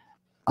 Like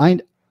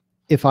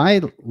if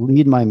I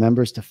lead my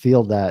members to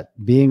feel that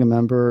being a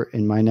member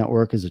in my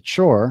network is a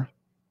chore,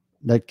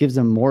 that gives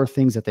them more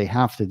things that they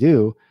have to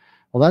do,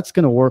 well, that's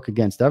going to work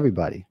against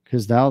everybody,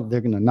 because now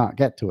they're going to not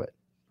get to it,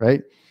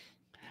 right?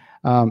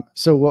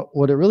 So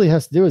what it really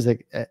has to do is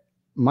that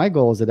my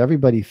goal is that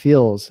everybody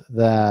feels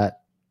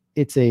that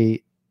it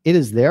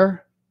is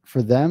there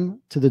for them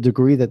to the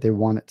degree that they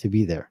want it to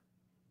be there.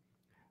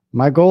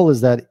 My goal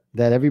is that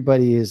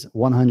everybody is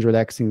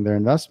 100xing their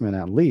investment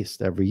at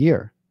least every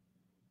year,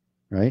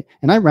 right?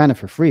 And I ran it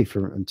for free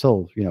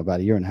until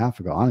about a year and a half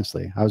ago.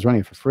 Honestly, I was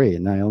running it for free,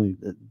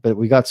 and but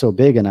we got so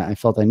big, and I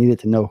felt I needed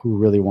to know who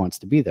really wants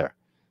to be there.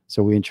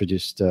 So we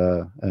introduced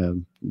the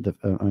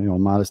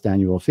modest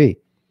annual fee.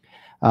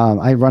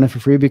 I run it for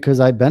free because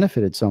I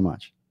benefited so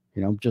much,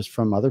 just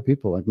from other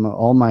people. Like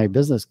all my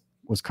business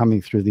was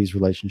coming through these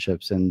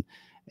relationships and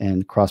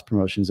cross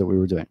promotions that we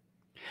were doing.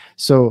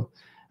 So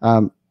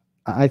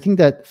I think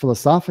that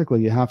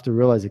philosophically, you have to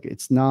realize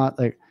it's not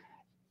like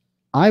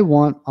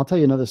I'll tell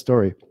you another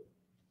story,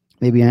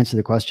 maybe answer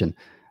the question.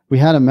 We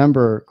had a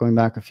member going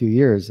back a few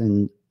years,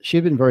 and she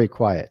had been very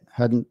quiet,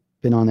 hadn't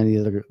been on any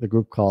of the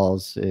group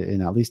calls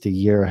in at least a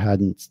year,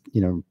 hadn't,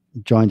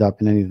 joined up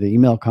in any of the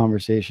email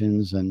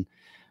conversations. And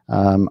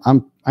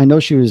I know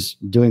she was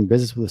doing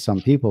business with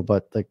some people,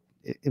 but like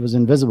it was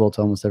invisible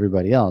to almost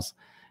everybody else.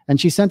 And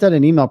she sent out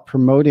an email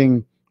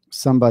promoting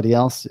somebody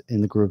else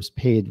in the group's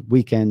paid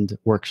weekend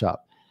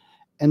workshop.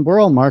 And we're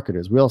all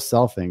marketers. We all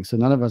sell things. So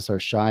none of us are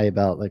shy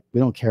about, like, we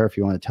don't care if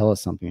you want to tell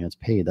us something that's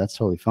paid. That's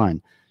totally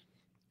fine.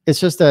 It's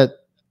just that,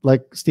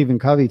 like Stephen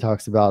Covey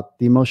talks about,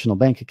 the emotional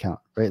bank account,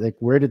 right? Like,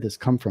 where did this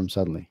come from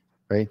suddenly,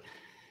 right?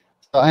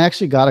 So I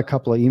actually got a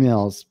couple of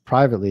emails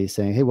privately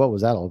saying, hey, what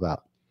was that all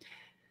about?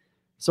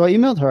 So I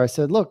emailed her. I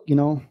said, look,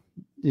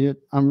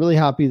 I'm really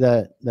happy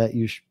that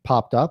you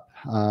popped up,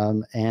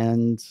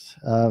 and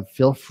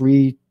feel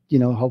free,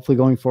 hopefully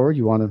going forward,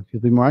 you'll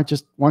be more. I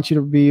just want you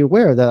to be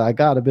aware that I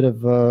got a bit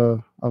of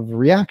a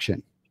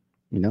reaction,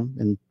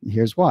 and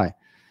here's why.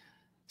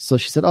 So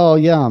she said, oh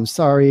yeah, I'm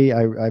sorry.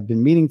 I've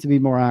been meaning to be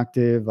more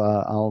active.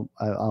 I'll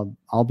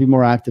be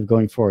more active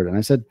going forward. And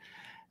I said,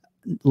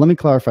 let me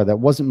clarify. That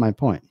wasn't my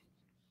point.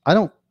 I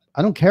don't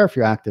care if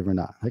you're active or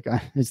not. Like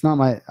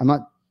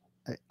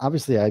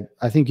obviously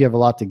I think you have a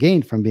lot to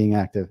gain from being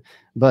active,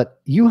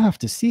 but you have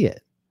to see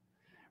it,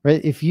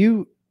 right? If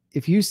you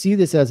see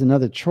this as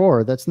another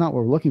chore, that's not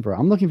what we're looking for.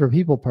 I'm looking for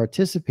people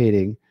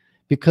participating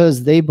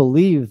because they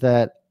believe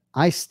that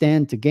I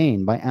stand to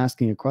gain by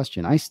asking a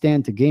question. I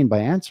stand to gain by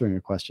answering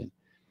a question.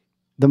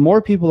 The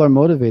more people are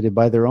motivated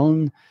by their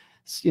own,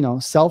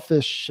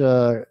 selfish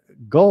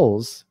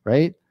goals,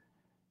 right?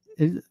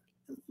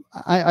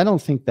 I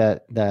don't think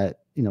that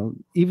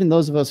even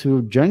those of us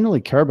who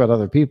genuinely care about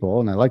other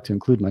people, and I like to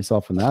include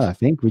myself in that, I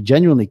think we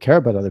genuinely care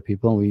about other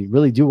people, and we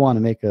really do want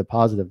to make a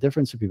positive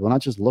difference for people, not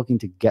just looking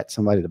to get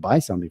somebody to buy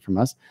something from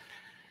us.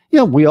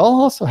 We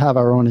all also have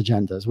our own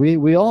agendas.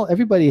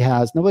 Everybody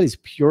has. Nobody's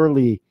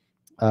purely,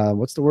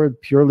 what's the word?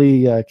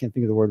 Purely, I can't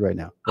think of the word right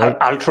now. Right?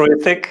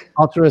 Altruistic.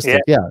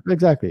 Altruistic, yeah,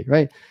 exactly,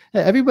 right.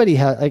 Everybody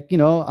has,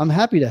 I'm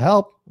happy to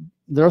help.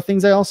 There are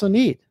things I also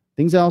need,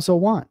 things I also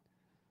want,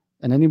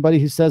 and anybody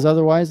who says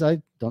otherwise,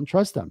 I don't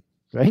trust them.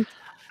 Right.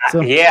 So,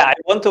 yeah, I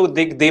want to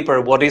dig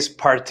deeper. What is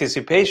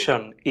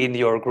participation in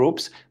your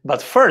groups?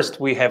 But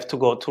first, we have to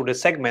go to the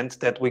segment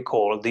that we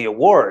call the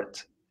award.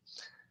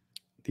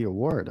 The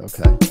award.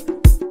 Okay.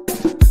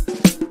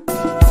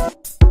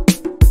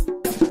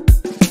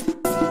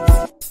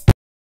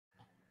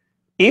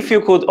 If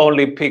you could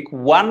only pick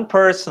one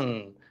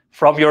person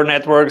from your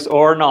networks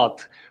or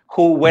not,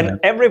 who, when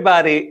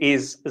everybody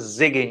is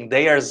zigging,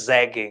 they are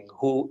zagging,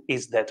 who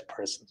is that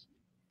person?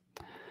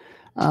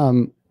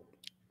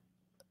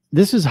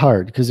 This is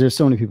hard because there's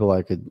so many people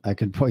I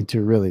could point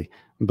to, really,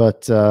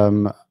 but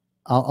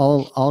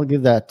I'll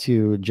give that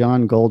to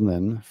John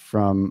Goldman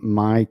from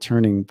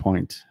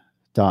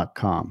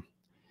myturningpoint.com,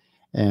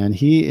 and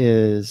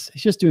he's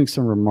just doing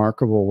some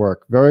remarkable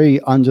work, very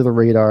under the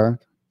radar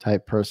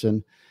type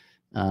person,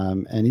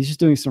 and he's just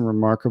doing some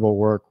remarkable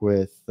work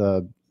with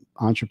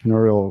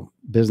entrepreneurial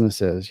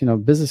businesses,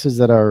 businesses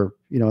that are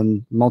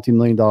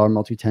multi-million-dollar,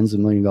 multi-tens of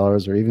 $1 million,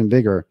 or even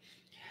bigger,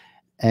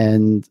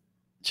 and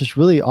just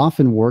really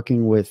often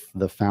working with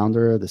the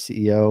founder, the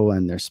CEO,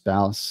 and their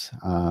spouse,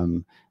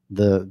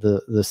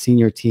 the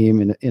senior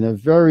team in a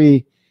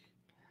very,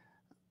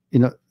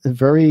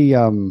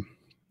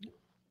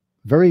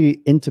 very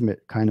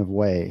intimate kind of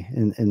way,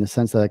 in the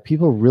sense that, like,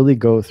 people really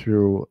go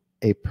through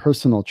a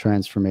personal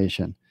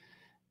transformation.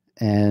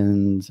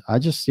 And I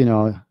just,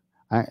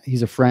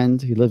 he's a friend.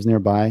 He lives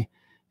nearby,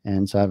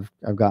 and so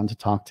I've gotten to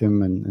talk to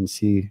him and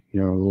see, a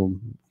little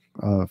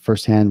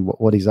firsthand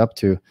what he's up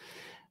to.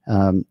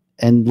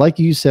 And like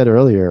you said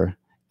earlier,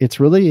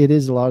 it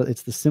is a lot of,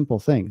 it's the simple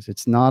things.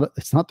 It's not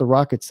the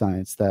rocket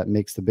science that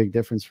makes the big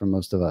difference for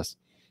most of us.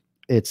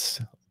 It's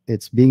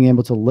being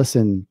able to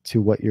listen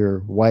to what your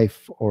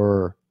wife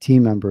or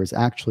team member is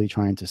actually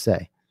trying to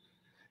say.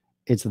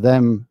 It's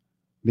them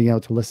being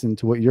able to listen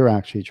to what you're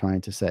actually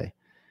trying to say.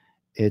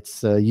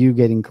 It's you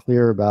getting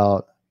clear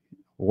about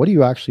what do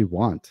you actually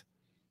want.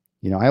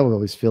 I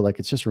always feel like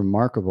it's just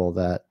remarkable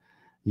that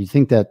you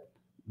think that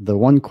the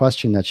one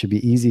question that should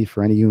be easy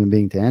for any human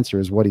being to answer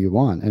is, what do you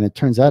want? And it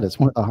turns out it's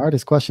one of the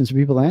hardest questions for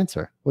people to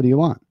answer. What do you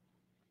want?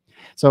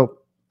 So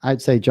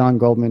I'd say John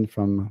Goldman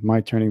from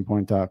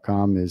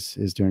myturningpoint.com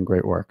is doing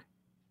great work.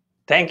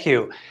 Thank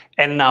you.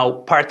 And now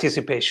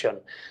participation.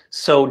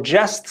 So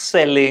just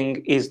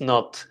selling is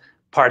not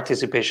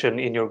participation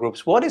in your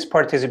groups. What is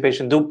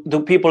participation?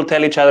 Do people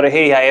tell each other,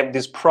 hey, I have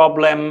this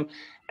problem,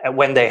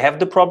 when they have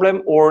the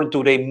problem, or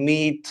do they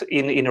meet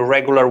in a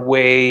regular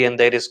way and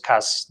they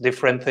discuss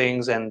different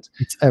things? And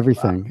it's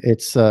everything.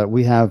 It's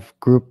we have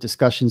group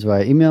discussions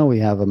via email. We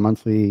have a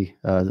monthly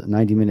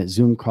 90-minute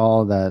Zoom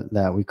call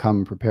that we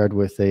come prepared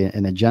with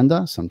an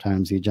agenda.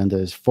 Sometimes the agenda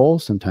is full,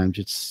 sometimes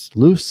it's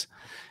loose,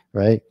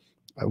 right?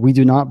 We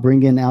do not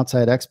bring in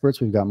outside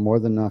experts. We've got more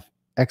than enough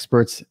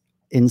experts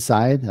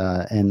inside,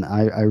 and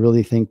I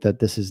really think that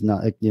this is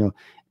not,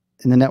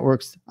 in the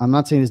networks, I'm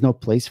not saying there's no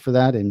place for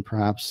that in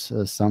perhaps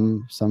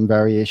some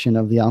variation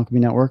of the Alchemy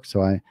Network.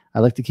 So I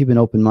like to keep an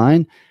open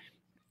mind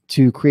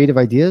to creative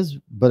ideas,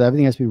 but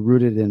everything has to be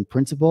rooted in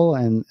principle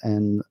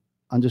and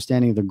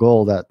understanding the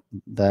goal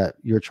that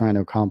you're trying to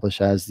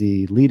accomplish as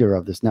the leader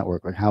of this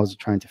network. Like, how is it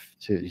trying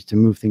to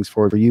move things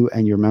forward for you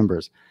and your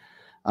members?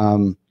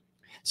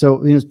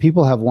 So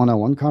people have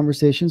one-on-one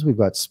conversations. We've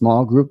got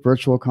small group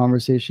virtual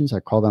conversations.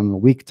 I call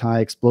them weak tie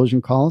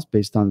explosion calls,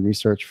 based on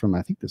research from,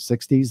 I think, the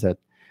 60s that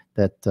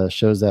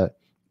shows that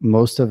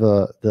most of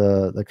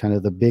the kind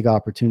of the big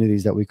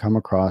opportunities that we come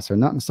across are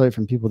not necessarily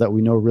from people that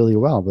we know really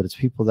well, but it's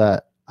people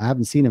that I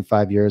haven't seen in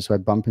 5 years who I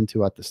bump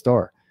into at the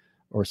store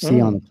or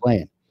see on the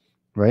plane,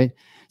 right?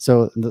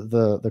 So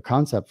the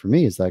concept for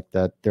me is like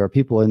that there are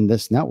people in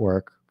this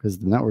network, because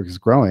the network is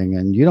growing,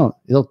 and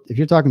if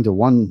you're talking to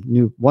one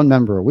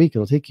member a week,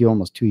 it'll take you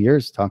almost 2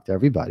 years to talk to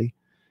everybody,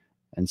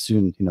 and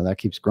soon that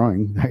keeps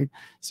growing, right?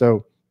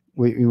 So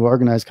we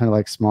organize kind of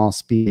like small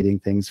speed dating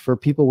things for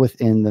people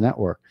within the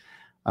network.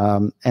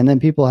 And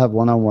then people have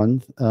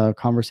one-on-one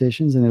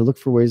conversations, and they look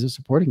for ways of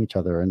supporting each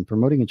other and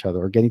promoting each other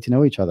or getting to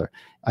know each other.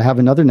 I have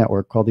another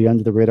network called the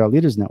Under the Radar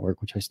Leaders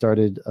Network, which I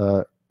started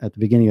at the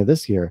beginning of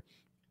this year,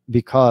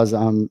 because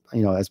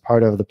as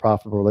part of the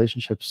Profitable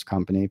Relationships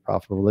company,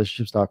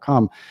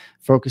 profitablelationships.com,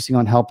 focusing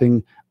on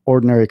helping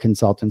ordinary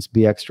consultants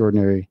be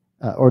extraordinary,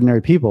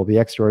 ordinary people be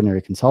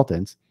extraordinary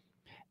consultants.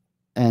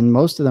 And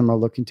most of them are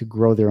looking to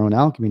grow their own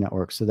Alchemy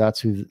network. So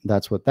that's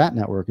what that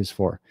network is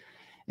for.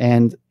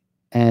 And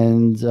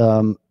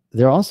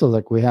they're also,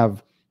 like, we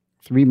have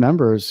 3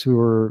 members who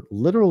are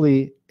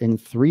literally in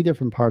 3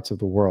 different parts of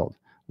the world.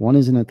 One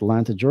is in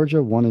Atlanta,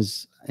 Georgia. One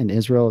is in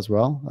Israel as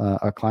well.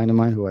 A client of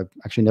mine who I've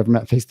actually never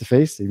met face to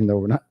face, even though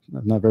we're not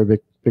a very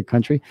big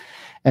country,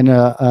 and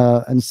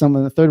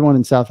the third one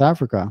in South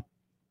Africa.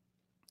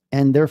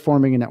 And they're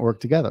forming a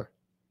network together,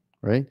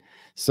 right?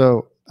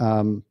 So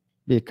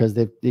because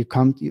they've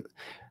come to you.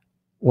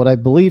 What I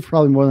believe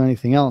probably more than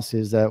anything else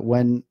is that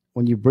when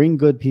you bring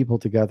good people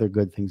together,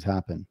 good things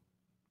happen.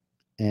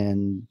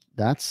 And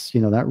that's,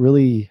 that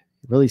really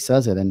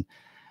says it. And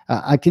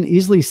I can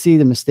easily see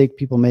the mistake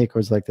people make,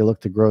 was like they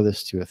look to grow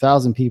this to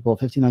 1,000 people,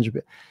 1,500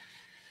 people.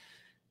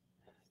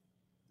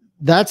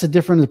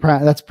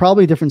 That's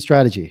probably a different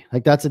strategy.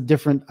 Like, that's a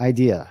different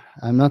idea.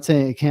 I'm not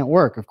saying it can't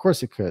work. Of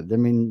course it could. I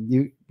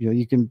mean,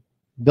 you can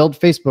build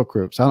Facebook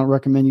groups. I don't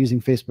recommend using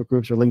Facebook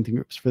groups or LinkedIn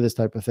groups for this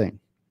type of thing,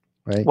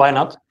 right? Why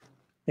not?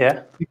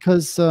 Yeah.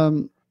 Because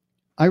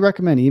I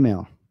recommend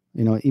email,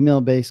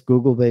 email-based,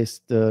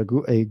 Google-based,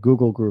 a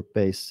Google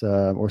group-based,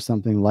 or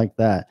something like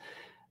that.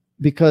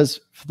 Because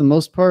for the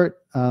most part,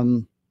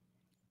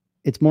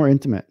 it's more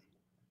intimate.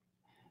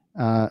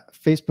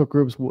 Facebook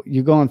groups,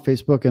 you go on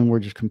Facebook and we're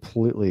just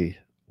completely,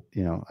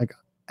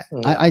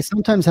 I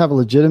sometimes have a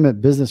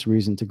legitimate business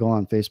reason to go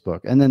on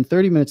Facebook, and then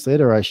 30 minutes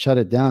later I shut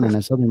it down and I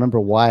suddenly remember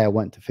why I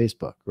went to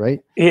Facebook, right?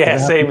 Yeah,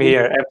 same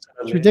here.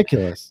 Absolutely. It's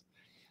ridiculous.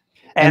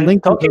 And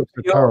LinkedIn groups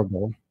are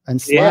terrible,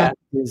 and Slack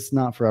is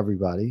not for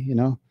everybody,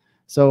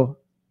 So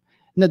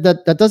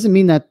that doesn't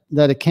mean that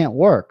it can't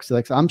work. So,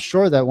 like, I'm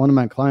sure that one of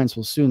my clients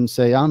will soon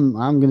say, I'm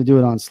going to do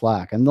it on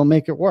Slack, and they'll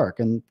make it work,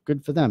 and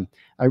good for them.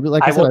 I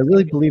really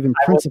believe in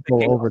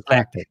principle over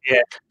tactic.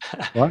 Yeah.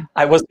 What?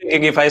 I was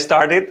thinking if I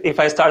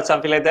start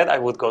something like that, I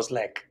would go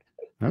Slack.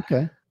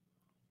 Okay.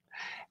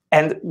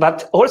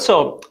 But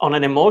also on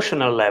an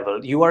emotional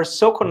level, you are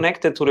so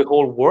connected to the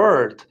whole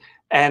world.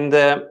 And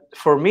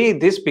for me,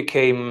 this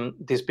became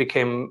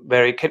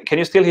very. Can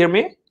you still hear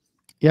me?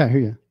 Yeah, I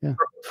hear you. Yeah.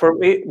 For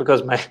me,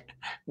 because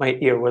my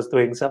ear was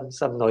doing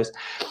some noise.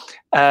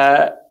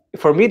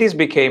 For me, this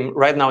became,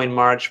 right now in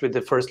March with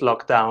the first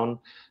lockdown.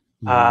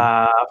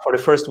 For the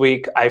first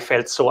week, I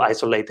felt so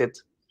isolated.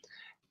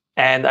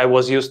 And I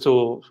was used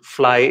to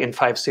fly in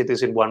 5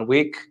 cities in 1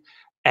 week.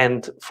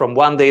 And from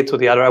one day to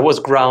the other, I was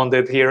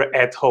grounded here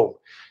at home.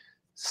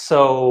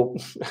 So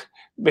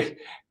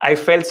I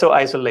felt so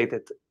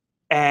isolated.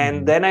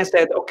 And then I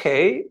said,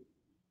 okay,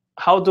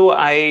 how do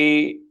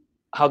I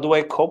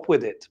cope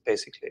with it,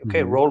 basically?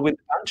 Okay, roll with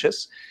the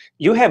punches.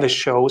 You have a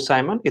show,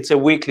 Simon. It's a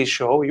weekly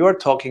show. You are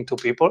talking to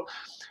people.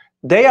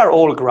 They are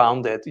all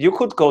grounded. You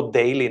could go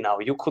daily now.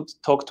 You could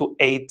talk to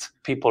 8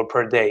 people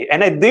per day.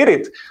 And I did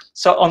it.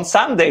 So on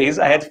some days,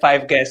 I had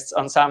 5 guests.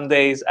 On some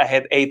days, I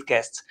had 8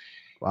 guests.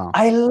 Wow.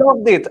 I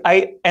loved it.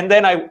 And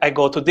then I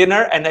go to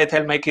dinner and I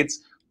tell my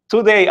kids,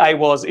 today I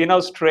was in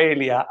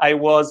Australia. I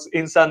was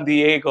in San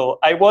Diego.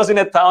 I was in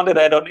a town that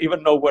I don't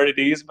even know where it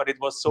is, but it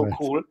was so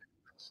cool.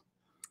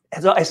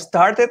 And so I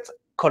started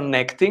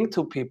connecting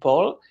to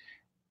people.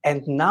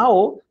 And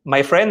now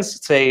my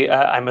friends say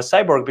I'm a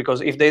cyborg,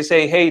 because if they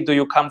say, hey, do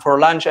you come for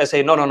lunch? I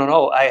say,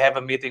 no. I have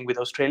a meeting with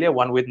Australia,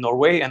 one with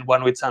Norway and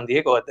one with San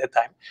Diego at that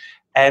time.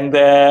 And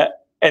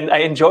I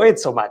enjoy it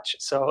so much.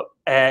 So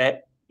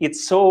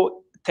it's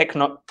so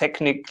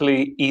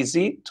technically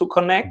easy to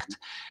connect.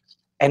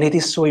 And it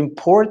is so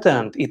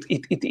important.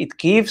 It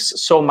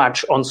gives so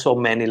much on so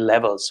many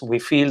levels. We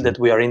feel that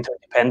we are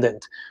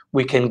interdependent.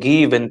 We can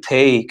give and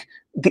take.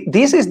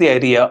 This is the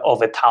idea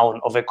of a town,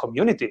 of a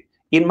community.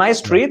 In my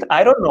street,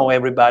 I don't know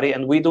everybody,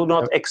 and we do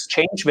not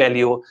exchange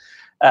value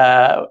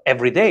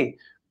every day.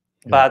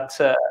 But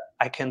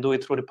I can do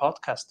it through the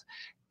podcast.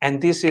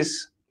 And this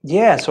is,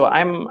 so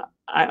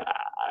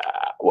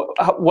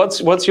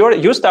what's your,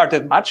 you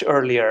started much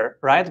earlier,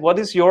 right? What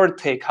is your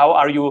take? How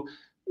are you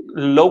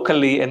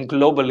locally and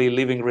globally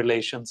living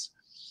relations?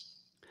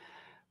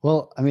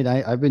 Well, I mean,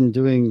 I've been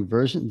doing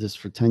this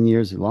for 10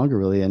 years or longer,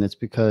 really. And it's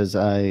because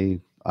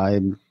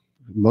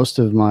most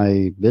of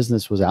my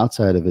business was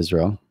outside of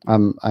Israel.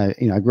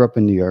 I grew up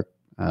in New York,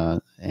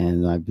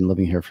 and I've been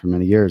living here for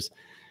many years.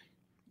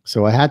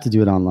 So I had to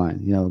do it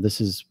online. This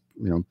is,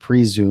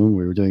 pre-Zoom.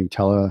 We were doing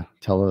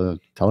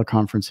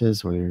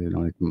teleconferences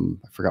where, I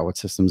forgot what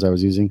systems I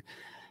was using.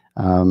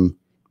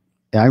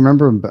 I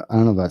remember, I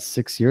don't know, about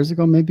 6 years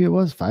ago, maybe it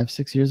was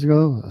 5-6 years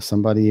ago,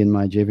 somebody in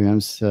my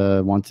JVMs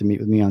wanted to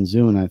meet with me on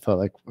Zoom. And I thought,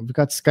 like, we've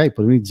got Skype.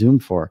 What do we need Zoom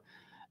for?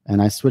 And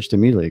I switched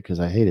immediately because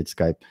I hated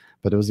Skype.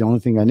 But it was the only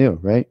thing I knew,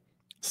 right?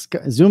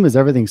 Zoom is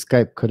everything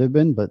Skype could have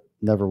been, but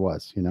never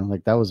was,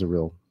 like that was a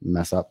real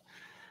mess up.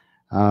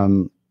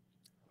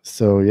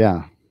 So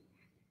yeah,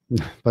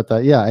 but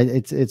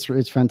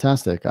it's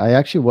fantastic. I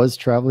actually was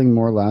traveling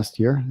more last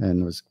year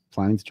and was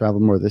planning to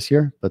travel more this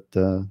year, but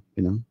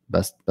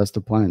best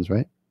of plans,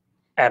 right?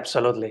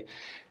 Absolutely.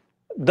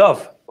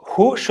 Dov,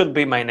 who should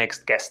be my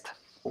next guest?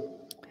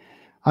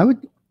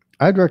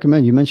 I'd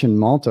recommend, you mentioned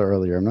Malta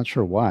earlier. I'm not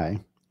sure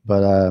why,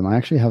 but I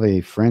actually have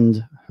a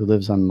friend who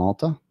lives on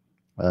Malta,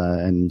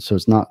 and so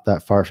it's not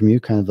that far from you.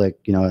 Kind of like,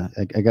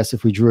 I guess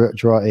if we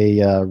draw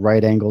a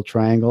right angle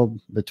triangle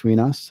between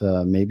us,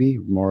 maybe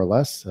more or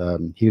less,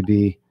 he would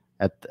be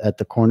at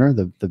the corner,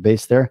 the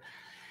base there.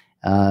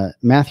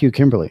 Matthew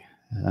Kimberly,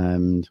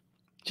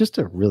 just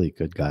a really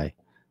good guy.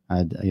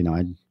 I'd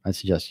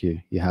suggest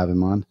you have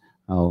him on.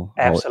 I'll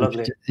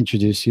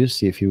introduce you,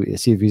 see if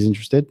he's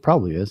interested.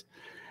 Probably is.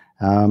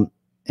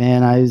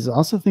 And I was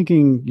also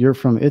thinking, you're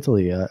from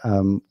Italy.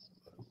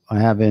 I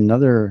have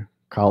another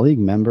colleague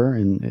member,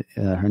 and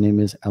her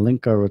name is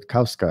Alenka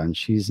Rutkowska, and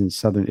she's in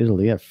southern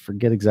Italy. I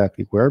forget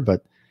exactly where,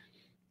 but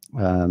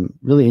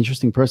really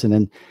interesting person.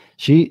 And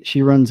she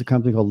runs a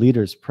company called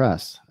Leaders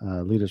Press,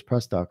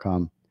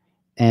 leaderspress.com.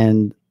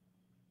 And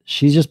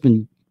she's just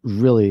been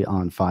really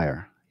on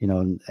fire,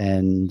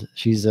 and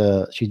she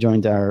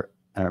joined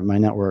my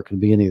network at the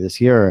beginning of this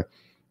year,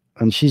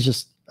 and she's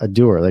just a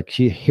doer. Like,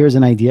 she hears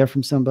an idea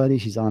from somebody,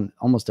 she's on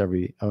almost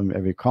every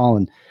call,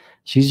 and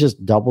she's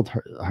just doubled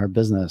her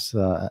business,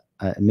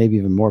 maybe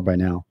even more by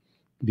now,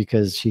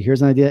 because she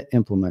hears an idea,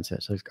 implements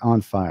it. So it's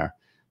on fire.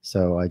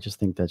 So I just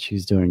think that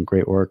she's doing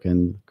great work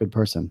and good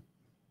person.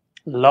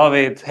 Love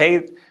it.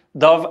 Hey,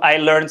 Dov, I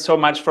learned so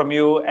much from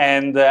you,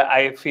 and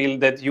I feel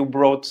that you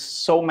brought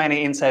so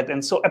many insights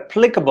and so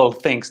applicable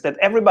things that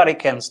everybody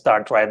can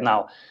start right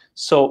now.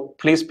 So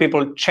please,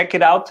 people, check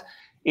it out.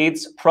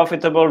 It's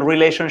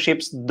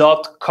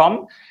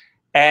profitable-relationships.com.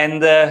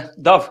 And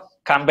Dov,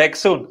 come back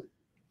soon.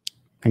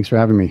 Thanks for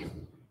having me.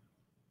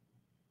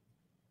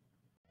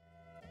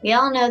 We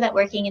all know that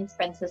working in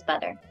sprints is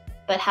better,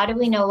 but how do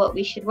we know what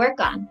we should work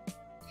on?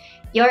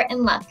 You're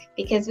in luck,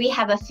 because we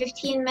have a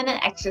 15-minute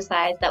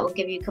exercise that will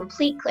give you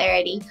complete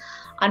clarity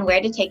on where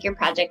to take your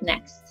project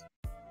next.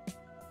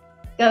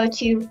 Go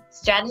to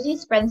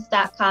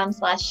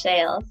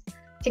strategysprints.com/sales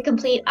to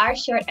complete our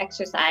short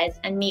exercise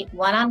and meet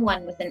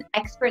one-on-one with an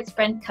expert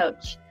sprint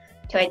coach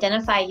to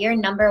identify your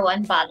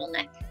 #1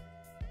 bottleneck.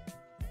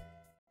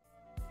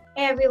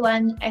 Hey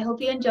everyone, I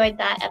hope you enjoyed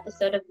that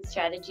episode of the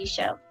Strategy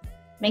Show.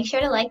 Make sure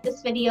to like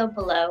this video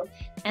below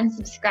and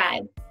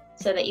subscribe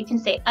so that you can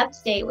stay up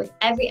to date with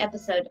every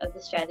episode of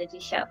the Strategy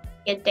Show.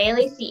 Get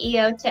daily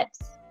CEO tips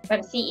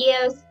from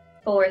CEOs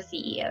for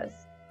CEOs.